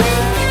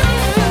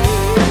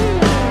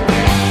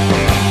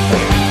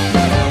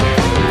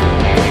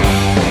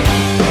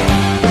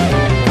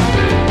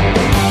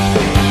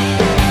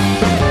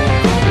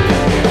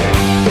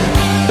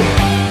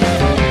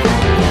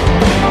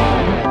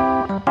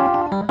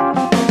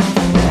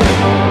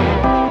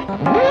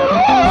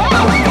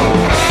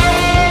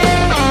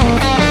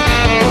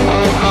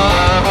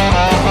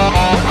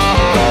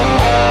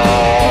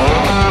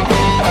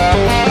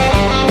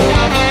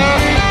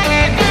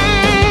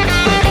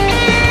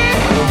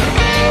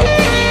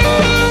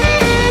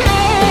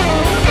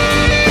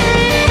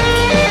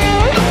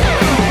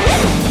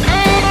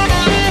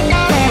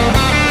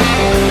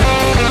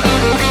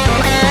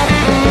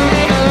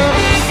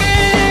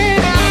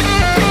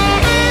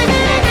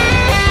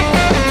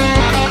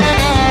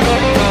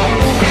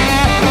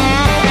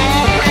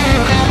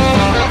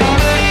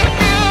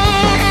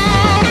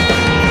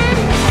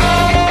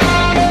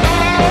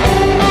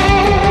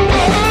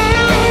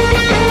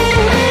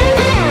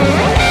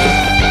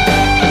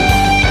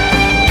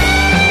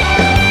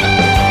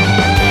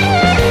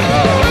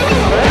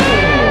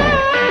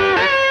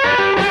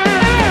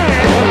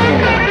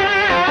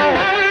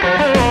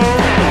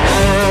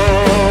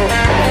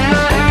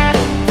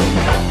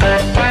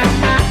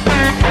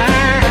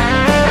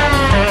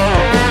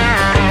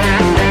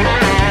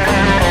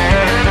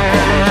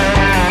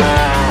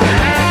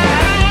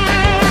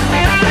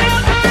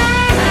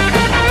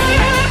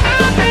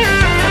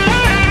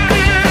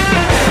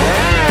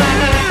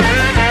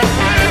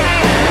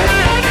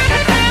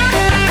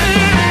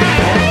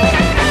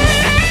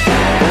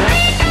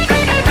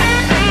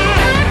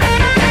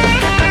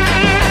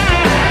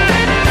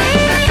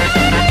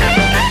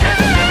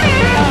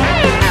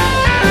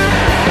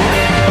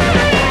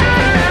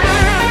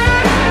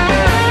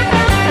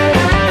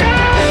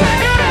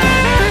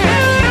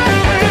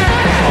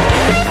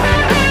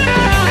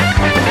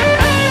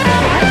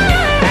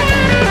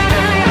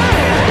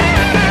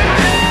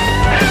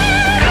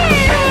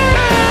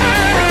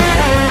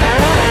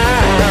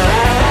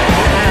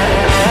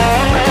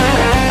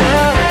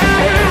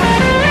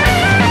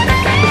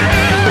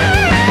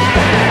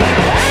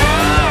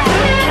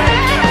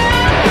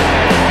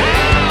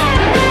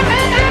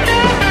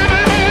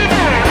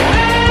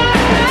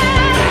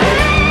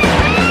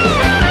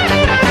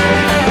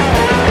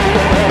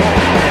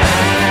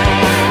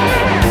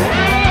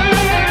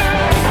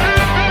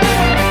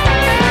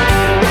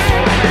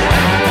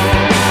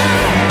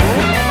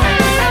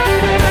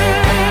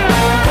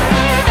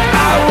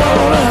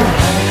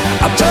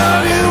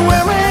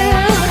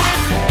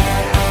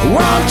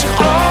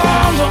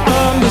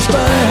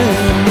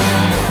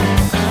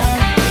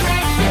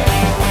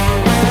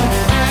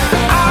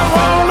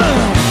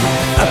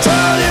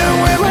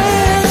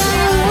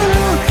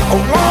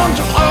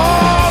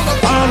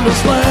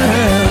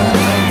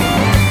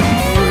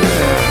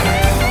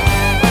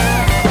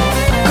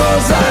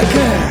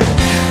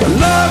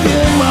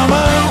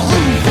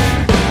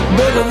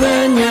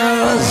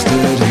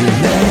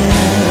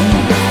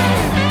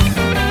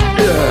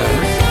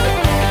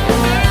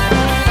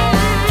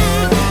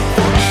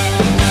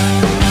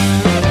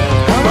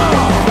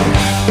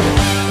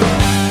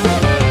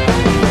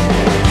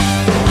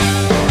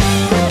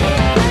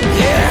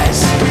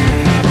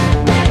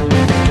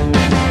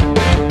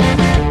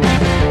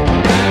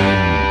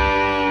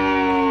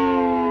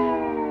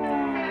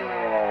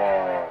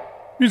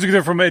 Music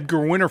there from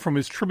Edgar Winter from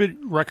his tribute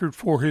record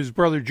for his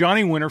brother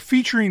Johnny Winter,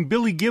 featuring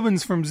Billy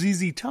Gibbons from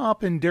ZZ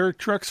Top and Derek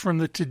Trucks from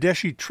the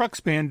Tedeschi Trucks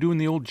Band doing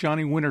the old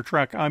Johnny Winter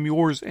track, I'm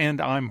Yours and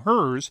I'm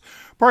Hers.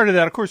 Prior to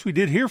that, of course, we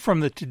did hear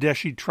from the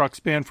Tedeschi Trucks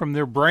Band from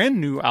their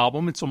brand new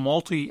album. It's a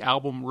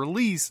multi-album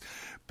release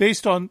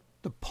based on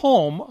the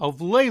poem of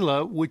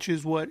Layla, which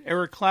is what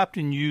Eric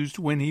Clapton used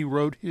when he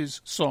wrote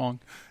his song,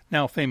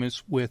 now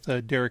famous with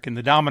Derek and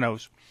the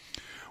Dominoes.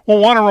 Well,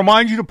 I want to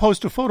remind you to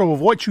post a photo of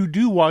what you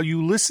do while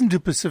you listen to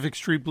Pacific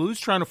Street Blues,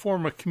 trying to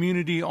form a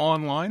community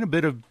online, a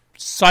bit of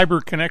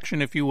cyber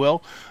connection, if you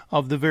will,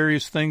 of the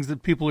various things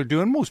that people are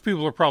doing. Most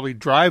people are probably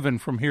driving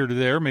from here to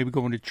there, maybe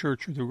going to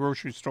church or the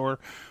grocery store.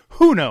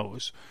 Who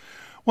knows?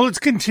 Well, let's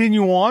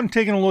continue on,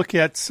 taking a look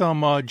at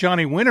some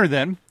Johnny Winter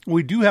then.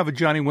 We do have a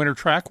Johnny Winter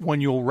track, one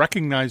you'll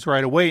recognize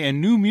right away,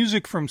 and new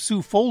music from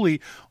Sue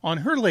Foley on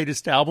her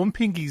latest album,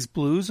 Pinky's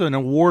Blues, an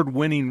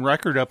award-winning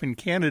record up in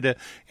Canada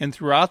and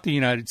throughout the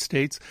United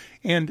States.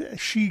 And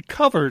she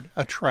covered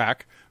a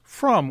track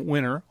from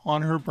Winter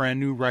on her brand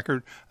new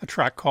record, a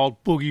track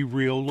called Boogie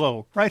Real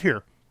Low, right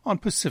here on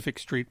Pacific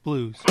Street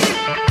Blues.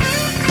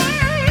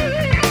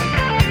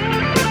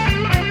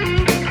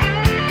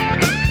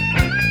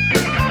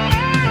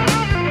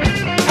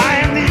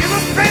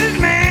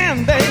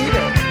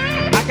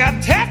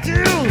 Got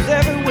tattoos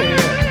everywhere.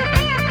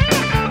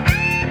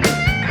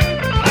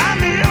 I'm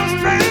the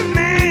illustrated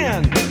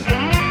man.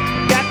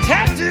 Got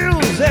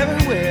tattoos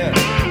everywhere.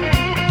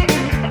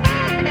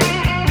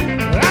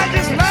 I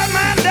just love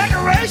my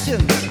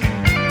decorations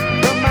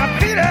from my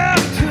feet up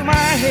to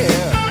my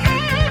hair.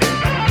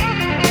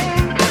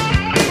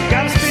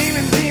 Got a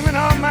steaming demon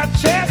on my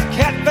chest,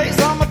 cat face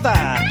on my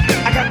thigh.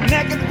 I got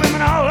naked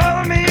women all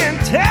over me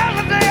until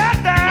the day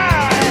I die.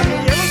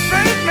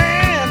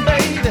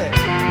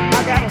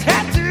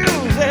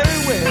 Tattoos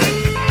everywhere.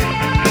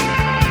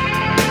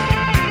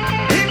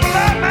 People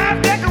love my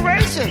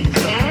decorations.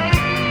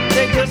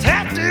 They just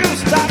have to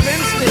stop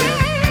and stare.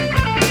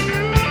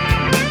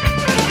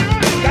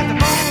 Got the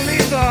Mona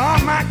Lisa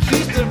on my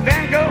keys to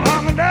Van Gogh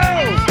on the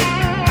nose.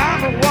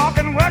 I'm a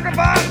walking work of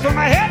art from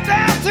my head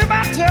down to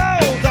my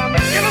toes. I'm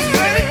an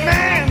illustrated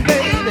man,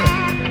 baby.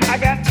 I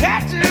got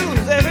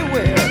tattoos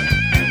everywhere.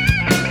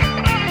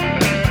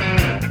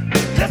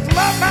 Just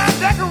love my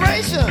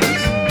decorations.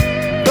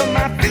 From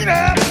my feet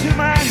up to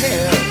my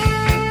head.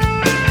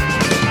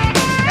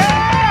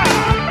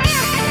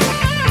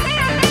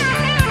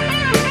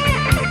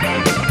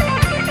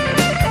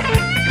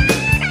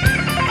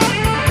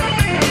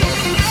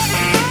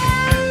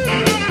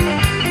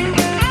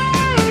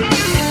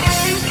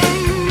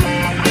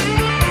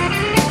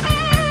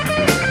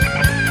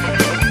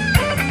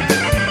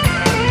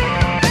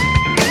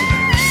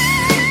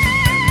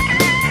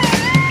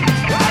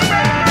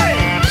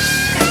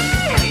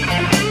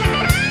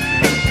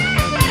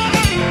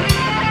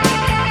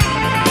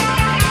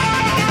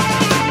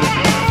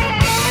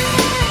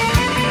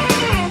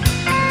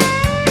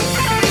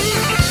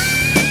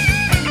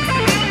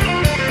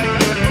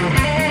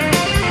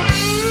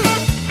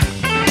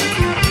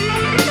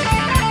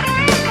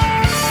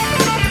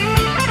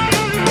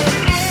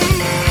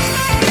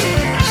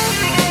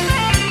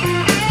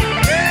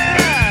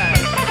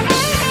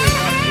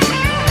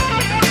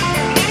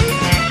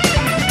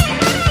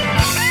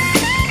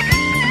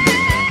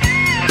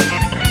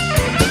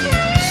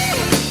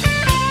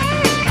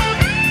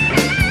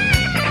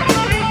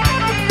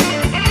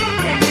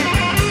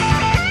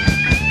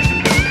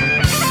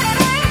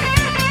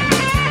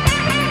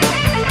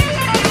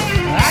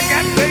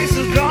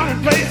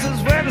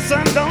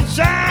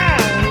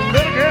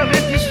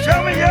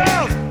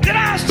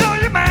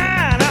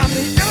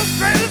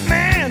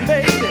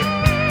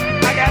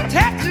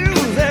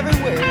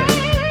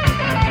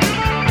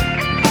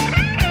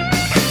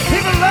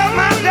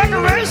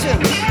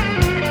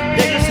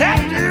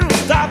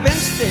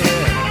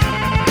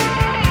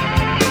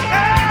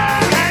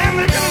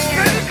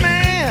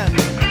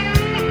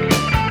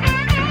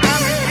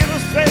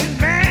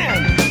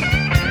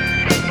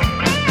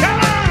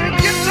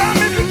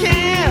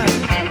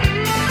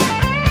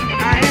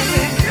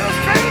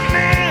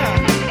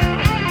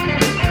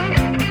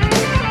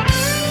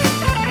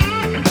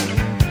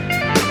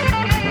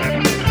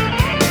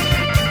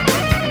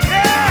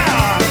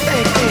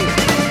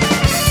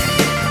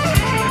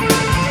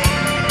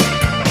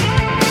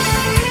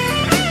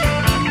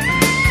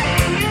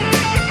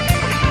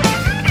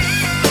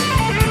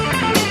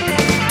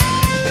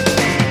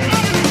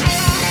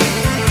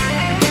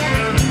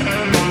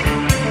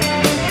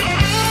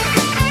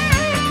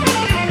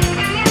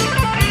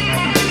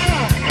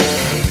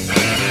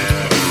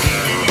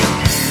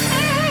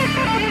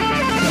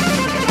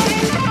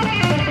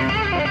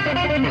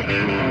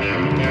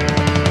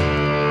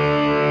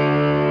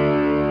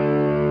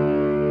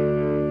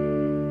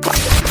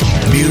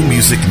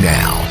 Music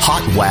now.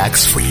 Hot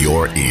wax for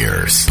your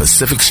ears.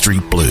 Pacific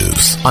Street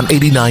Blues on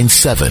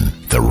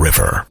 89.7 The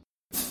River.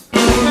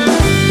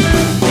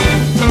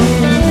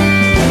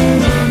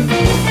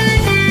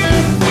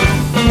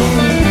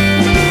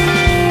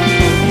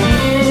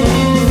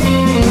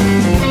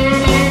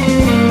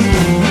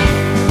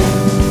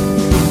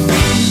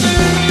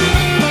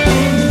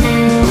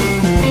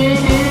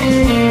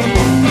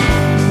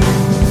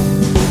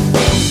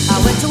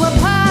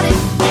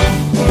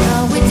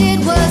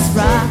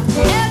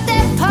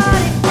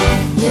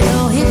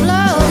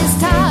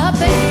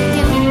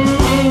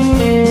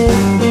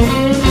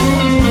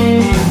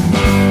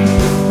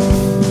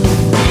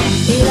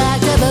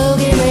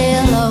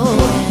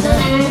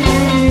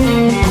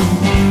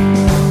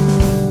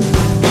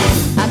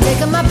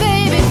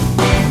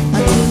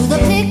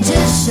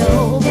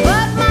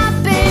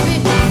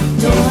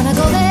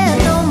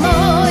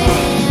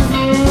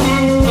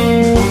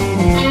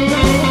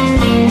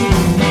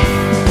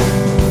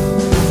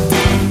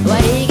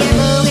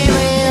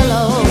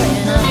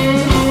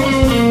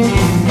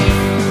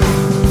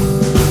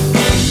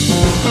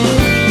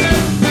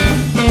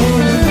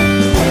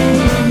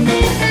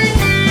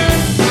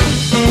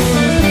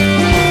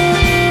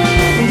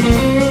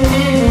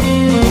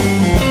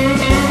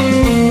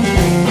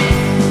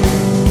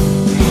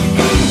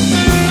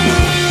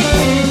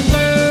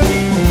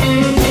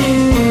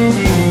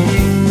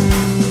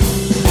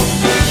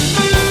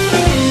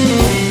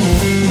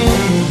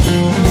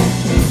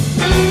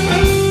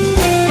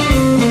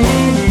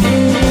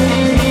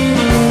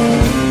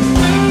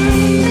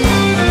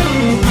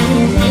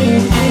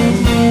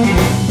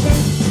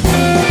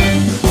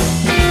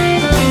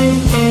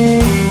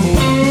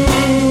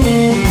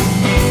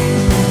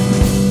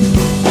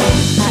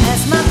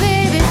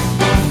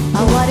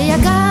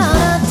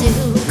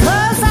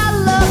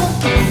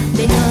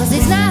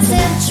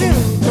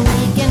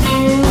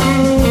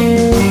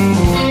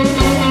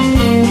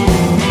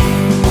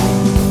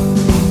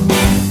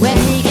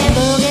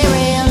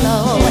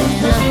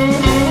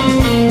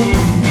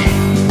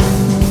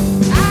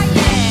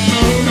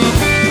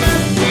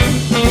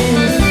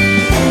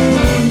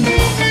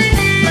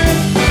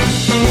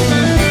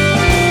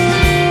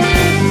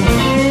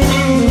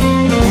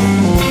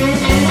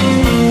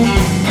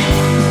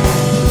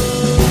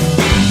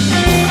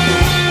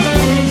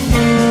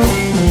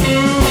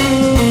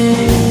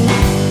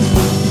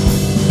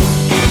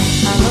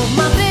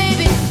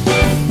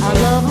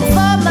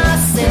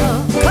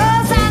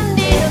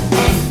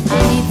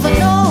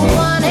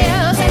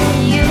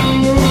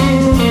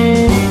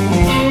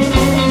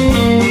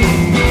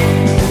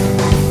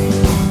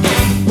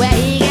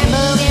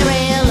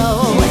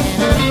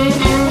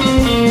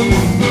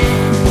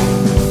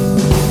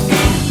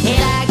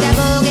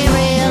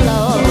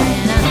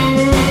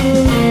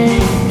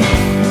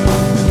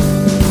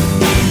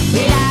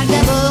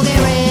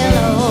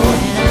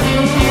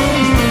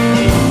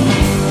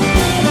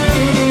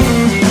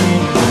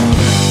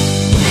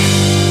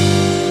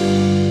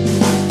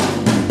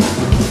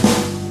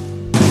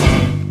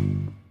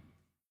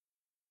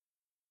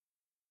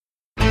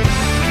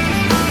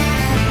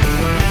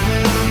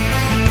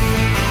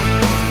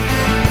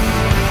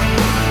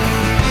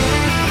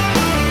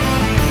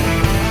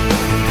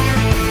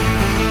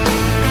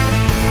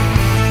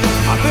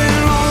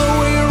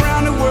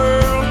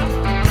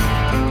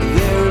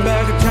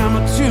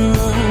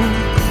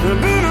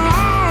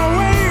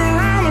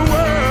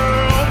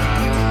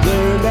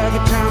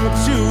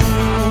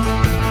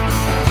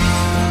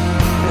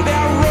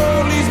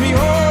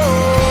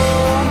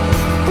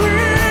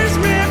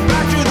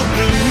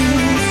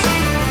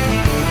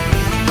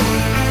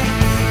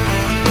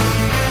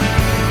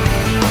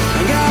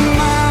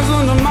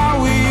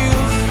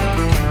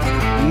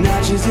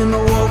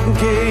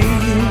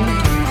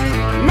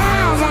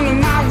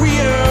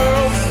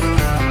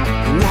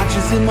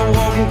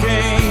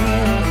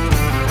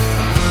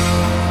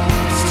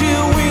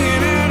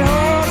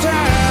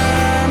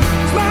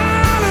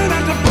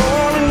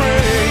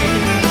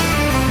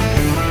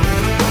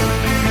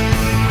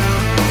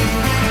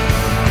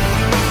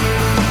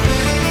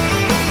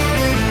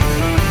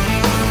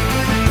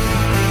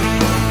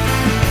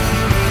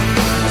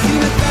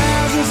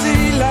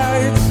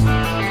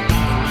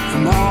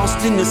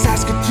 Austin to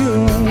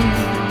Saskatoon.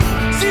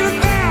 Seen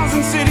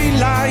 1,000 city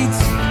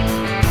lights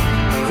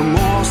from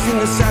Austin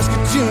to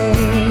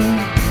Saskatoon.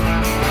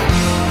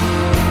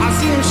 I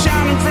see them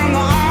shining from the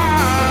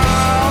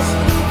aisles,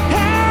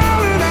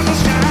 howling at the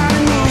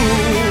shining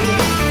moon.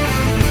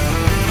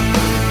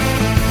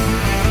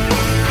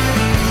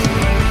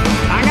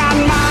 I got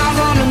miles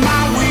under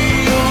my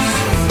wheels,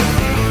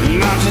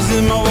 notches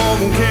in my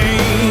walking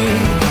cane.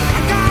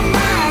 I got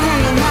miles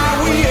under my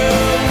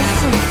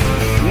wheels,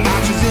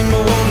 notches in my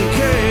walking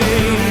cane.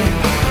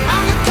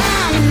 I'm the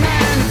kind of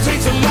man that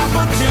takes a lap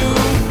or two.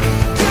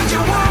 Did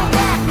you walk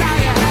back, now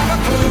you have a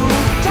clue.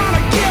 Trying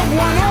to get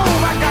one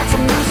over, I got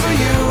some news for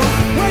you.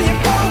 When you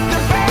poke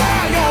the bear,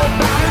 you're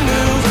bound to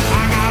lose.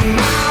 I got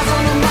miles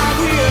under my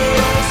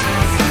wheels,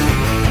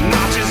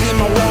 notches in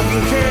my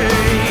walking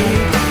cane.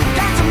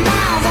 Got some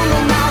miles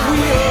under my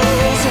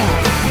wheels,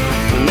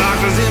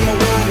 notches in my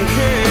walking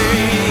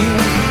cane.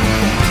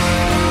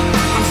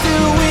 I'm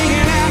still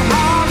winging at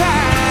hard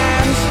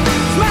times,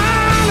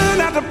 smiling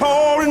at the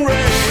pouring rain.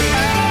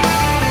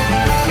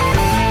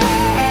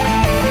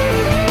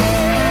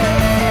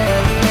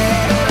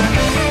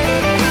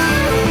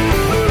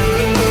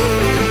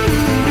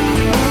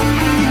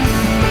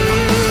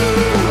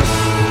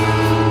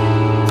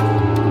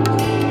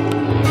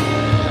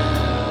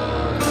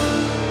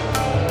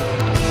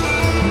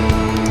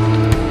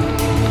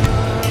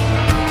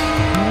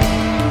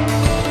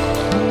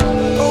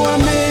 Oh, I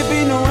may be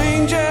no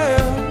angel,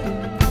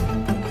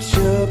 I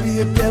sure be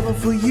a devil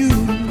for you.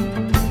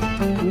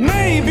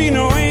 Maybe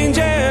no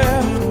angel,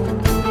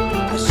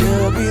 I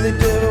sure be the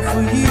devil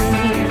for you.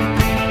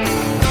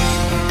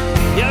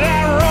 Yeah,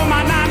 that road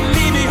might not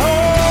leave me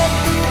hope.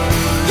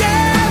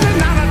 Yeah, there's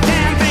not a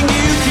damn thing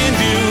you can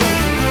do.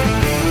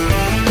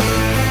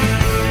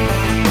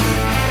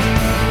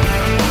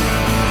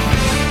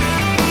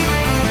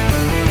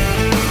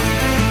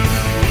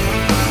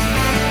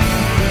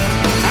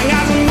 I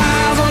got some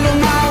miles under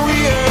my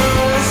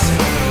wheels,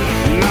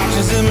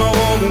 notches in my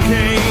walking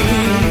cane.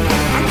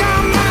 I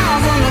got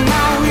miles under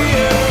my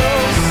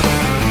wheels,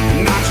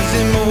 notches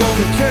in my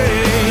walking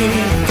cane.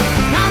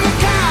 I'm the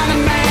kind of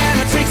man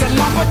that takes a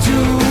lump or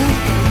two.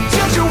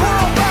 Just you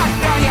walk back,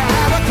 now you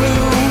have a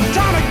clue.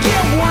 Trying to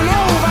get one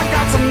over, I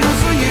got some news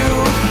for you.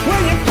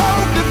 When you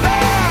poke the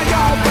bear,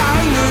 you're bound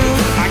to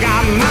lose. I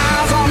got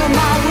miles under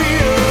my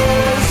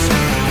wheels,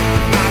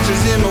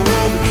 notches in my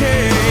walking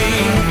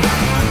cane.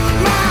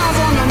 Miles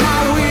under my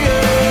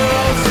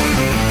wheels,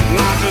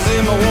 notches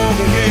in my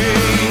walking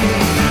cane.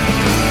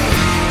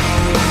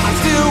 I'm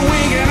still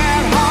winking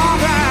at hard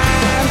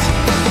times,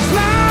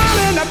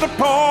 smiling at the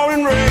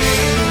pouring rain.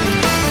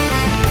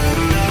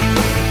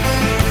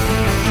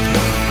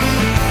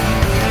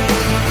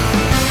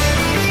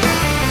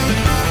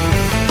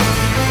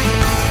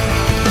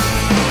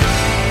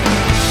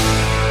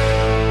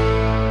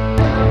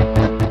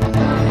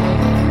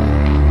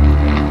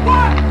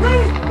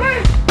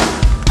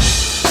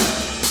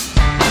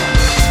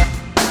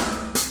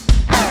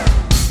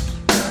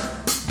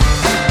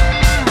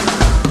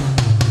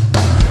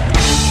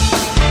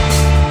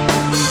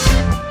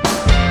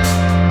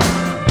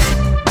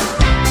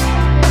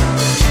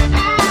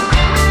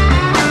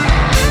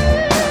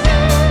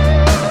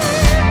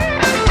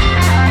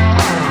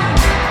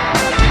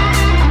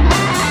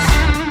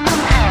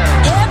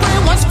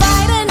 Everyone's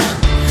fighting,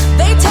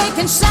 they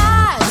taking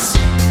sides.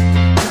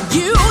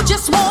 You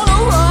just wanna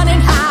run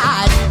and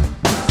hide.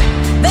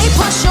 They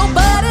push your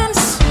buttons,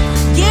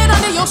 get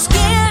under your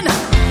skin,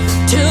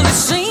 till it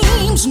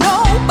seems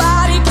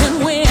nobody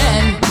can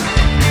win.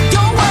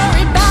 Don't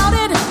worry about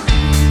it,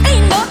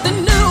 ain't nothing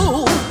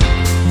new.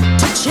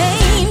 To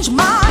change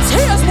minds,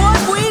 here's what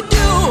we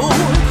do.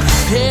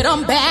 Hit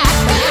 'em back,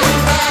 hit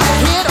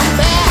 'em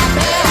back,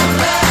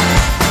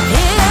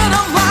 hit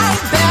 'em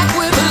right back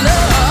with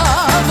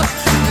love.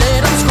 Let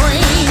 'em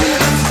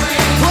scream,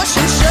 push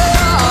and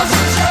shove.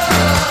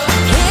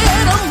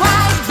 Hit 'em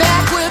right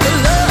back with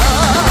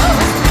love.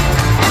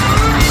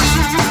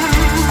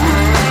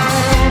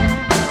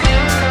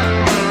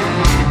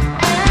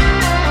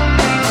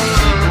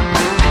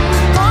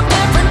 From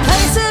different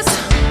places,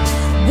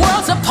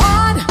 worlds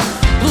apart,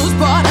 blues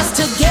brought us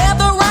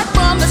together right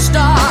from the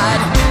start.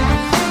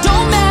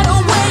 Don't matter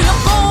where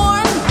you're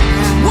born,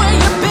 where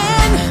you've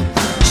been,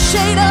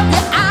 shade of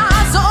your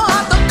eyes or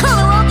the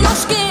color of your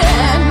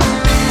skin.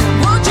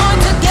 We'll join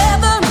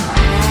together,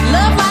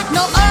 love like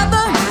no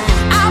other.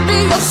 I'll be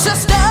your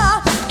sister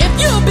if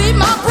you be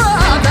my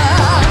brother.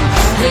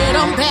 Hit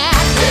 'em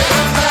back, hit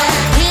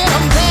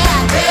 'em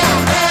back, hit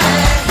 'em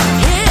back,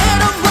 hit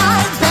 'em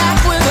right back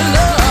with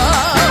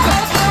love.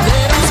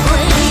 Let 'em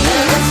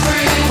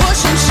scream,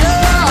 push and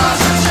shove.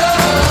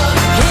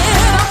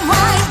 Hit 'em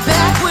right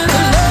back with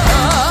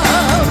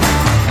love.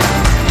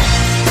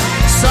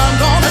 Some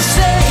gonna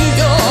say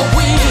you're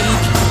weak.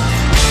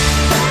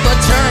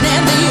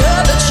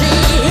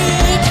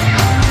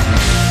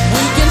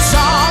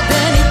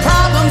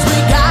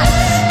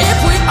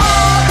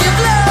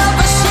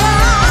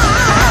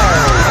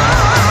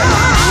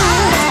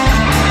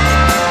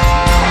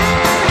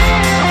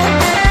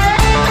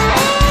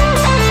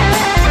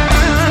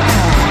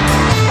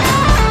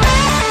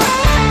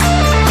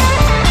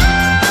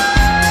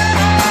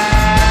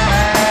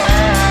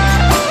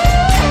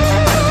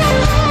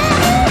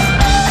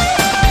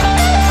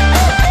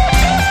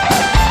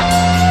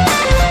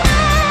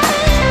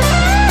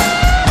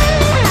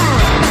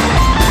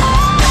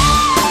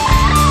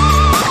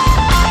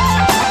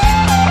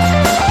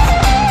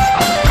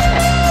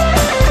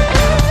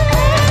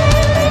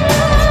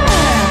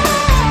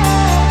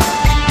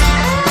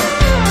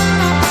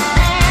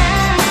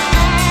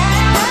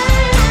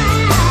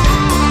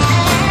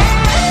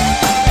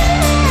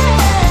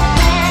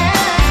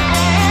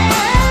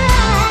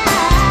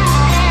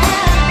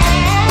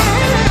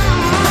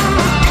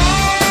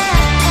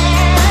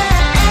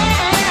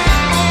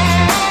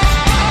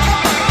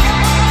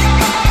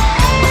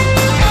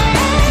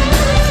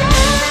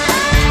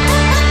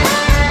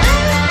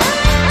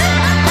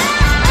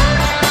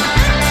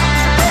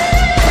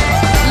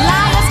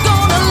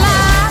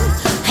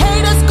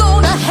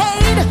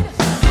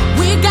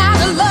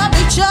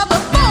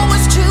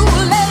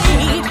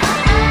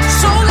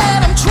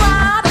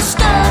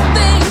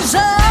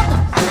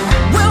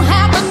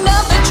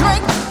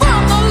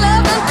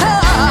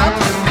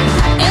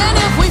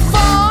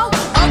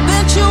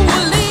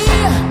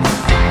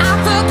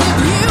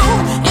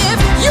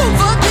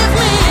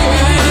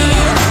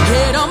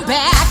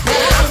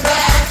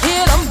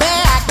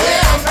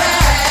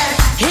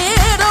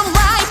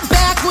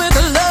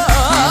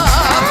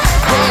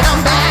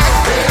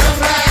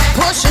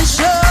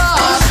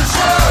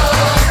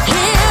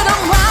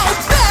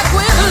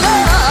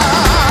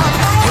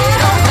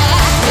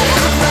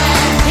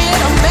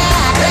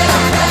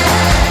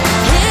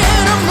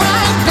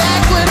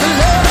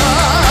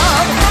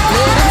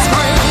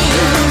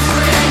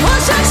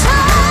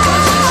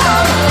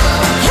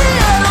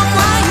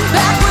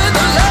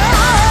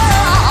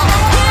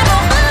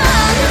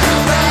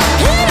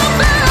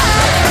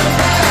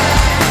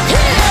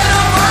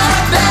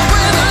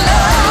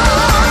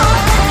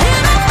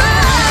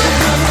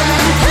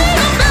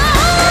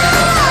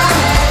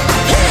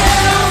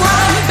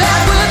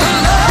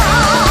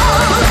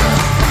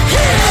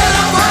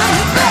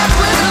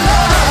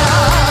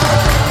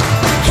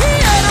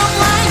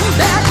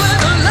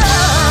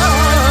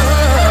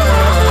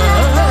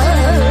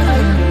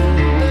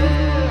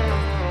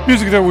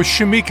 Music there was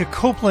Shamika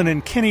Copeland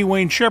and Kenny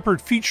Wayne Shepherd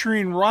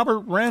featuring Robert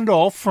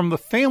Randolph from the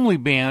Family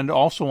Band,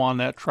 also on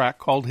that track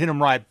called Hit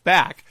 'Em Right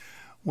Back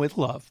with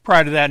Love.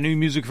 Prior to that, new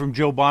music from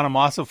Joe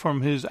Bonamassa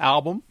from his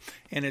album,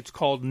 and it's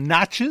called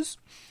Notches.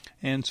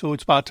 And so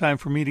it's about time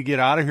for me to get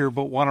out of here,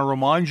 but want to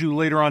remind you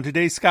later on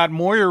today, Scott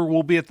Moyer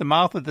will be at the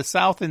Mouth of the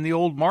South in the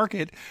Old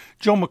Market.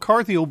 Joe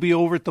McCarthy will be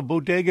over at the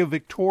Bodega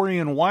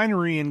Victorian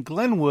Winery in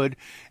Glenwood,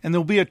 and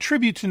there'll be a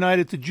tribute tonight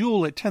at the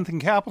Jewel at 10th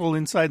and Capitol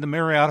inside the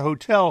Marriott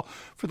Hotel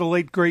for the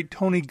late, great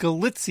Tony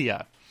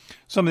Galizia.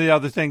 Some of the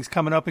other things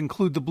coming up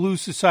include the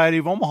Blues Society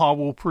of Omaha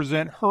will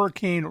present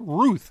Hurricane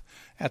Ruth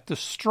at the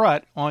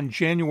Strut on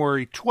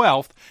January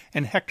 12th,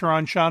 and Hector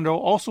Anchondo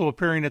also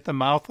appearing at the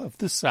Mouth of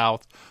the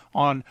South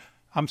on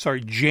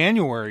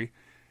January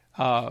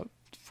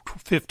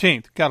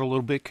 15th. Got a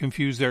little bit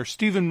confused there.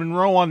 Stephen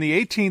Monroe on the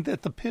 18th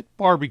at the Pit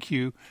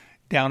Barbecue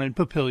down in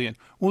Papillion.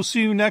 We'll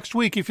see you next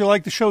week. If you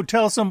like the show,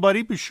 tell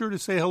somebody. Be sure to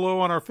say hello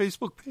on our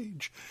Facebook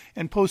page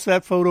and post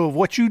that photo of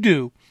what you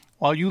do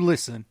while you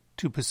listen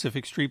to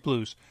Pacific Street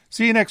Blues.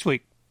 See you next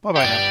week.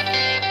 Bye-bye now.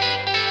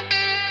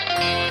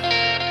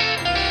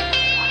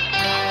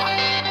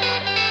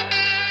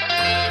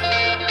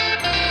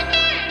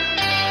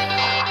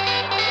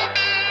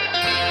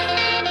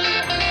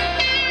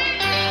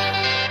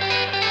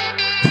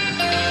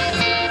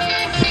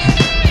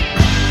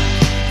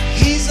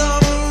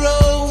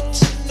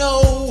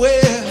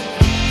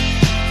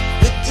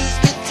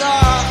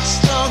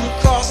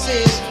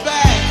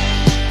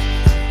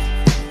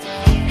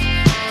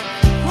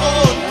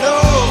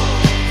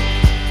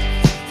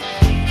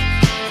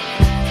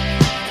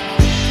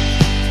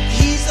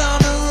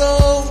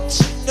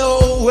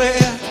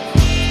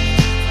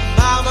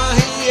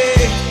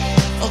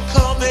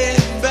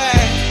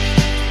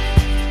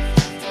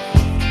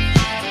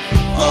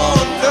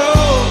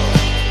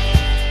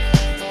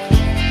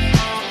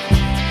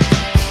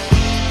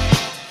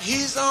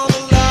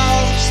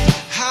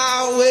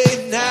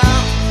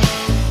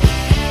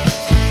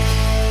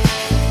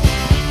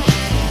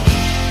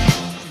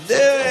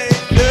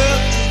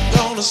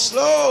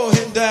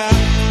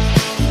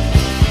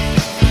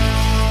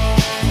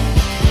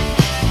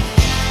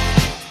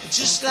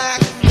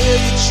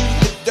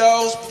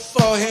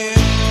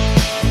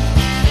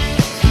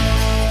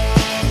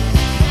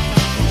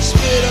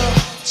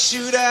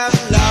 Shoot out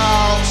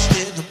lost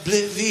in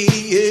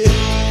oblivion.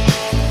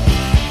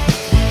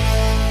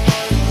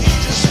 He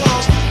just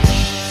wants to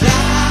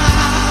fly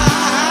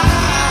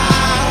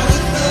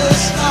with the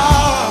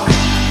stars.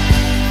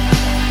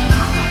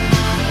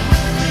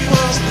 He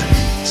wants to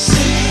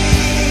sing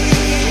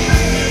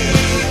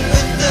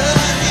with the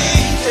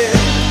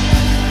angels.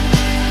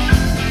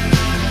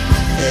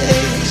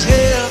 He's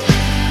here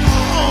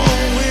on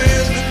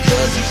wheels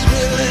because he's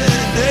willing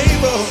and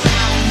able.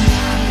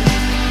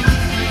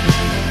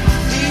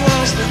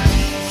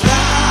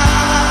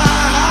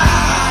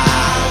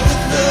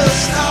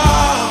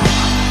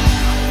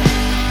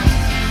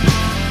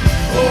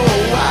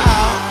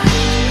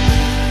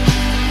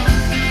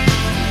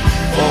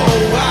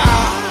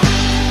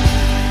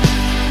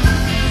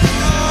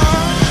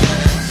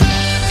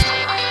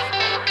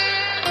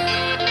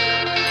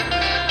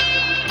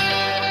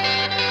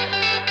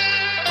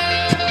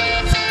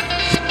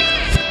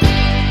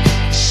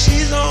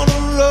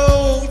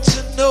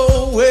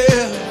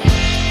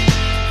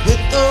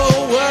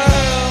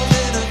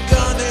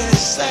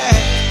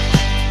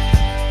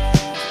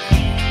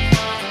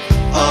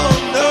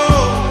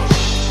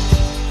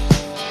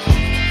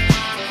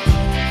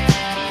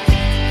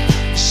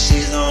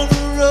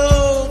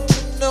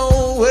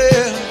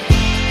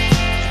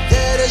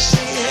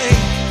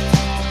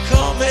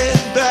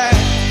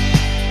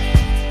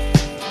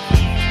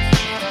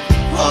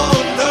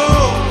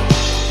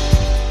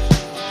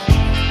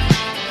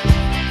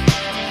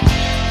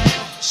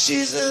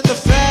 She's in the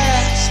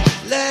fast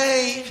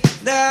lane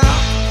now.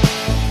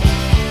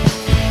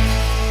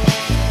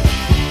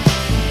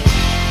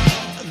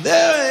 And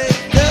there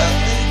ain't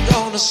nothing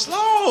gonna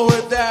slow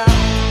her down.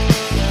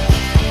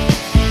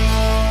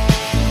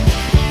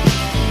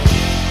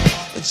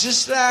 It's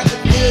just like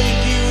a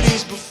million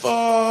beauties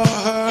before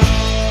her.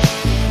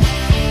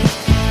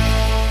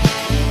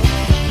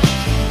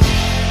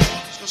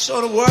 She's gonna show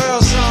the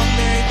world something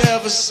they ain't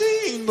never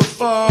seen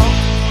before.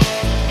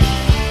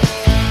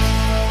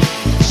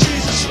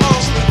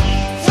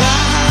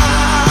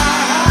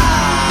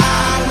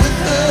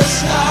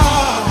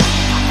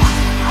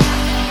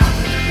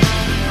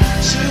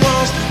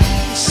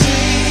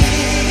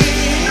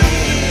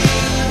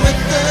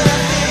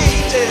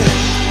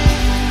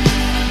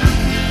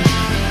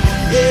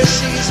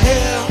 She's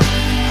here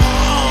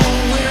on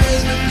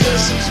wheels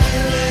because she's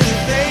willing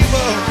and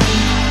able.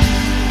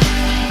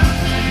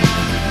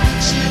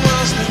 She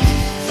wants to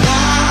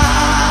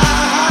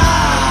fly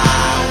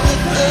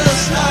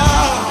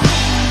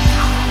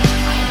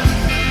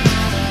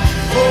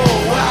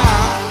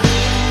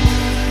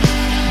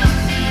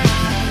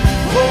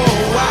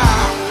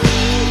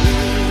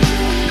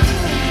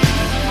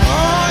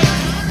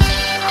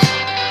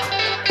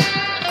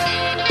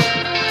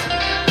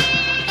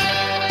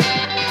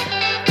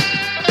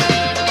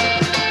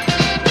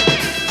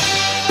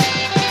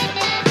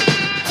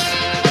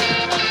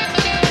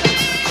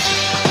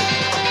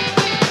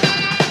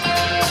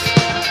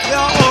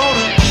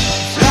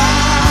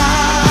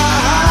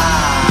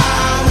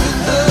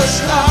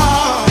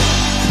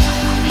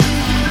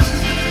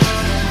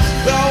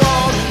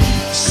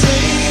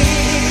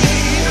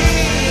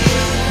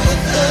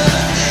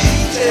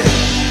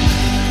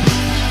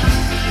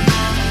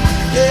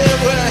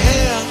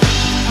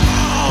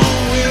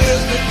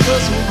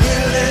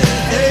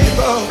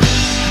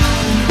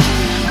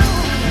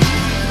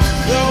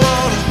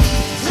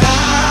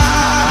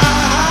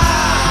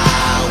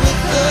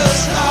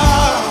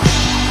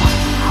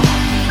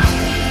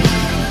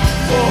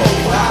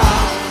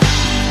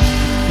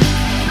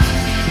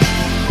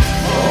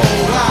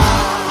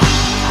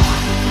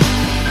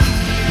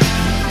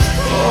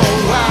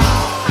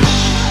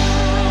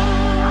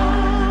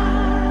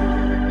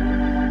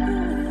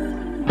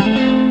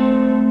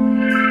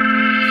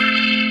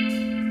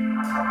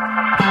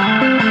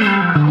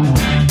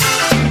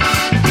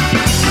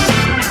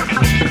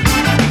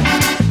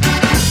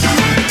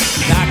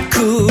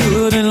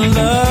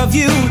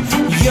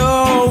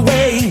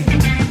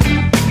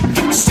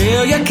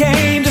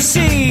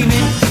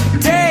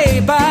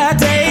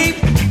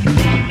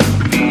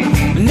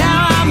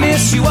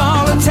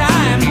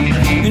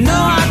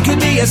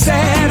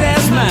sad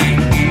as mine.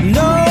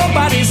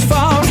 Nobody's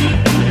fault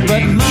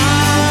but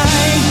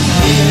mine.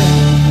 Yeah.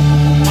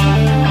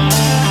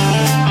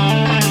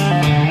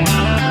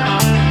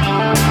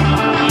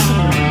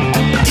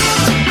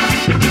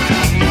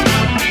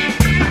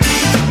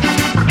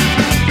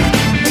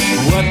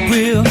 What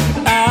will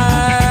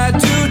I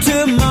do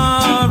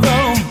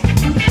tomorrow?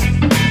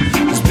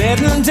 Is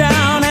bedding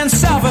down and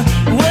suffer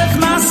with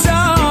my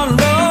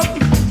sorrow.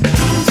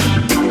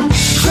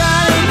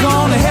 Crying ain't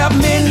gonna help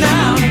me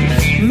now.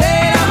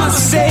 Made a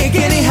mistake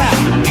anyhow,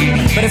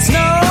 but it's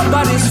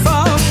nobody's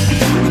fault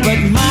but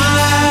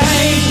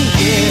mine.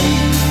 Yeah.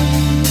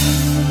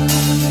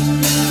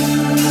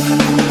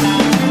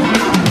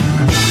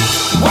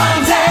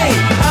 One day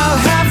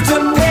I'll have to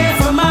pay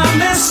for my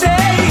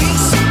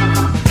mistakes.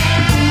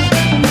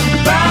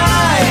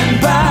 By and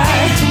by,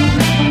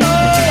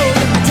 oh,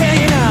 let me tell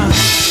you now,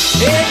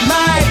 it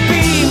might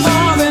be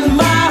more than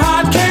my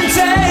heart can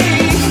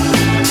take.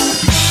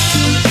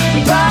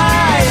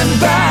 By and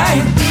by,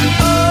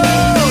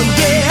 oh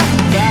yeah,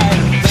 by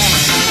and by,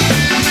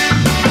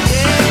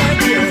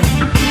 yeah, yeah.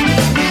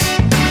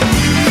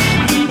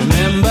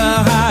 Remember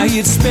how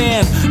you'd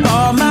spend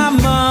all my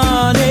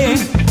money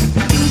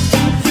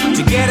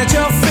to get at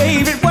your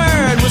favorite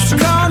word was to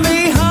call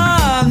me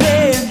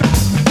honey.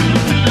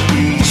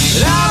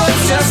 But I was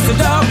just a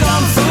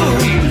doggone fool,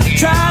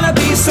 trying to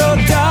be so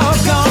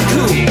doggone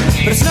cool.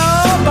 But it's no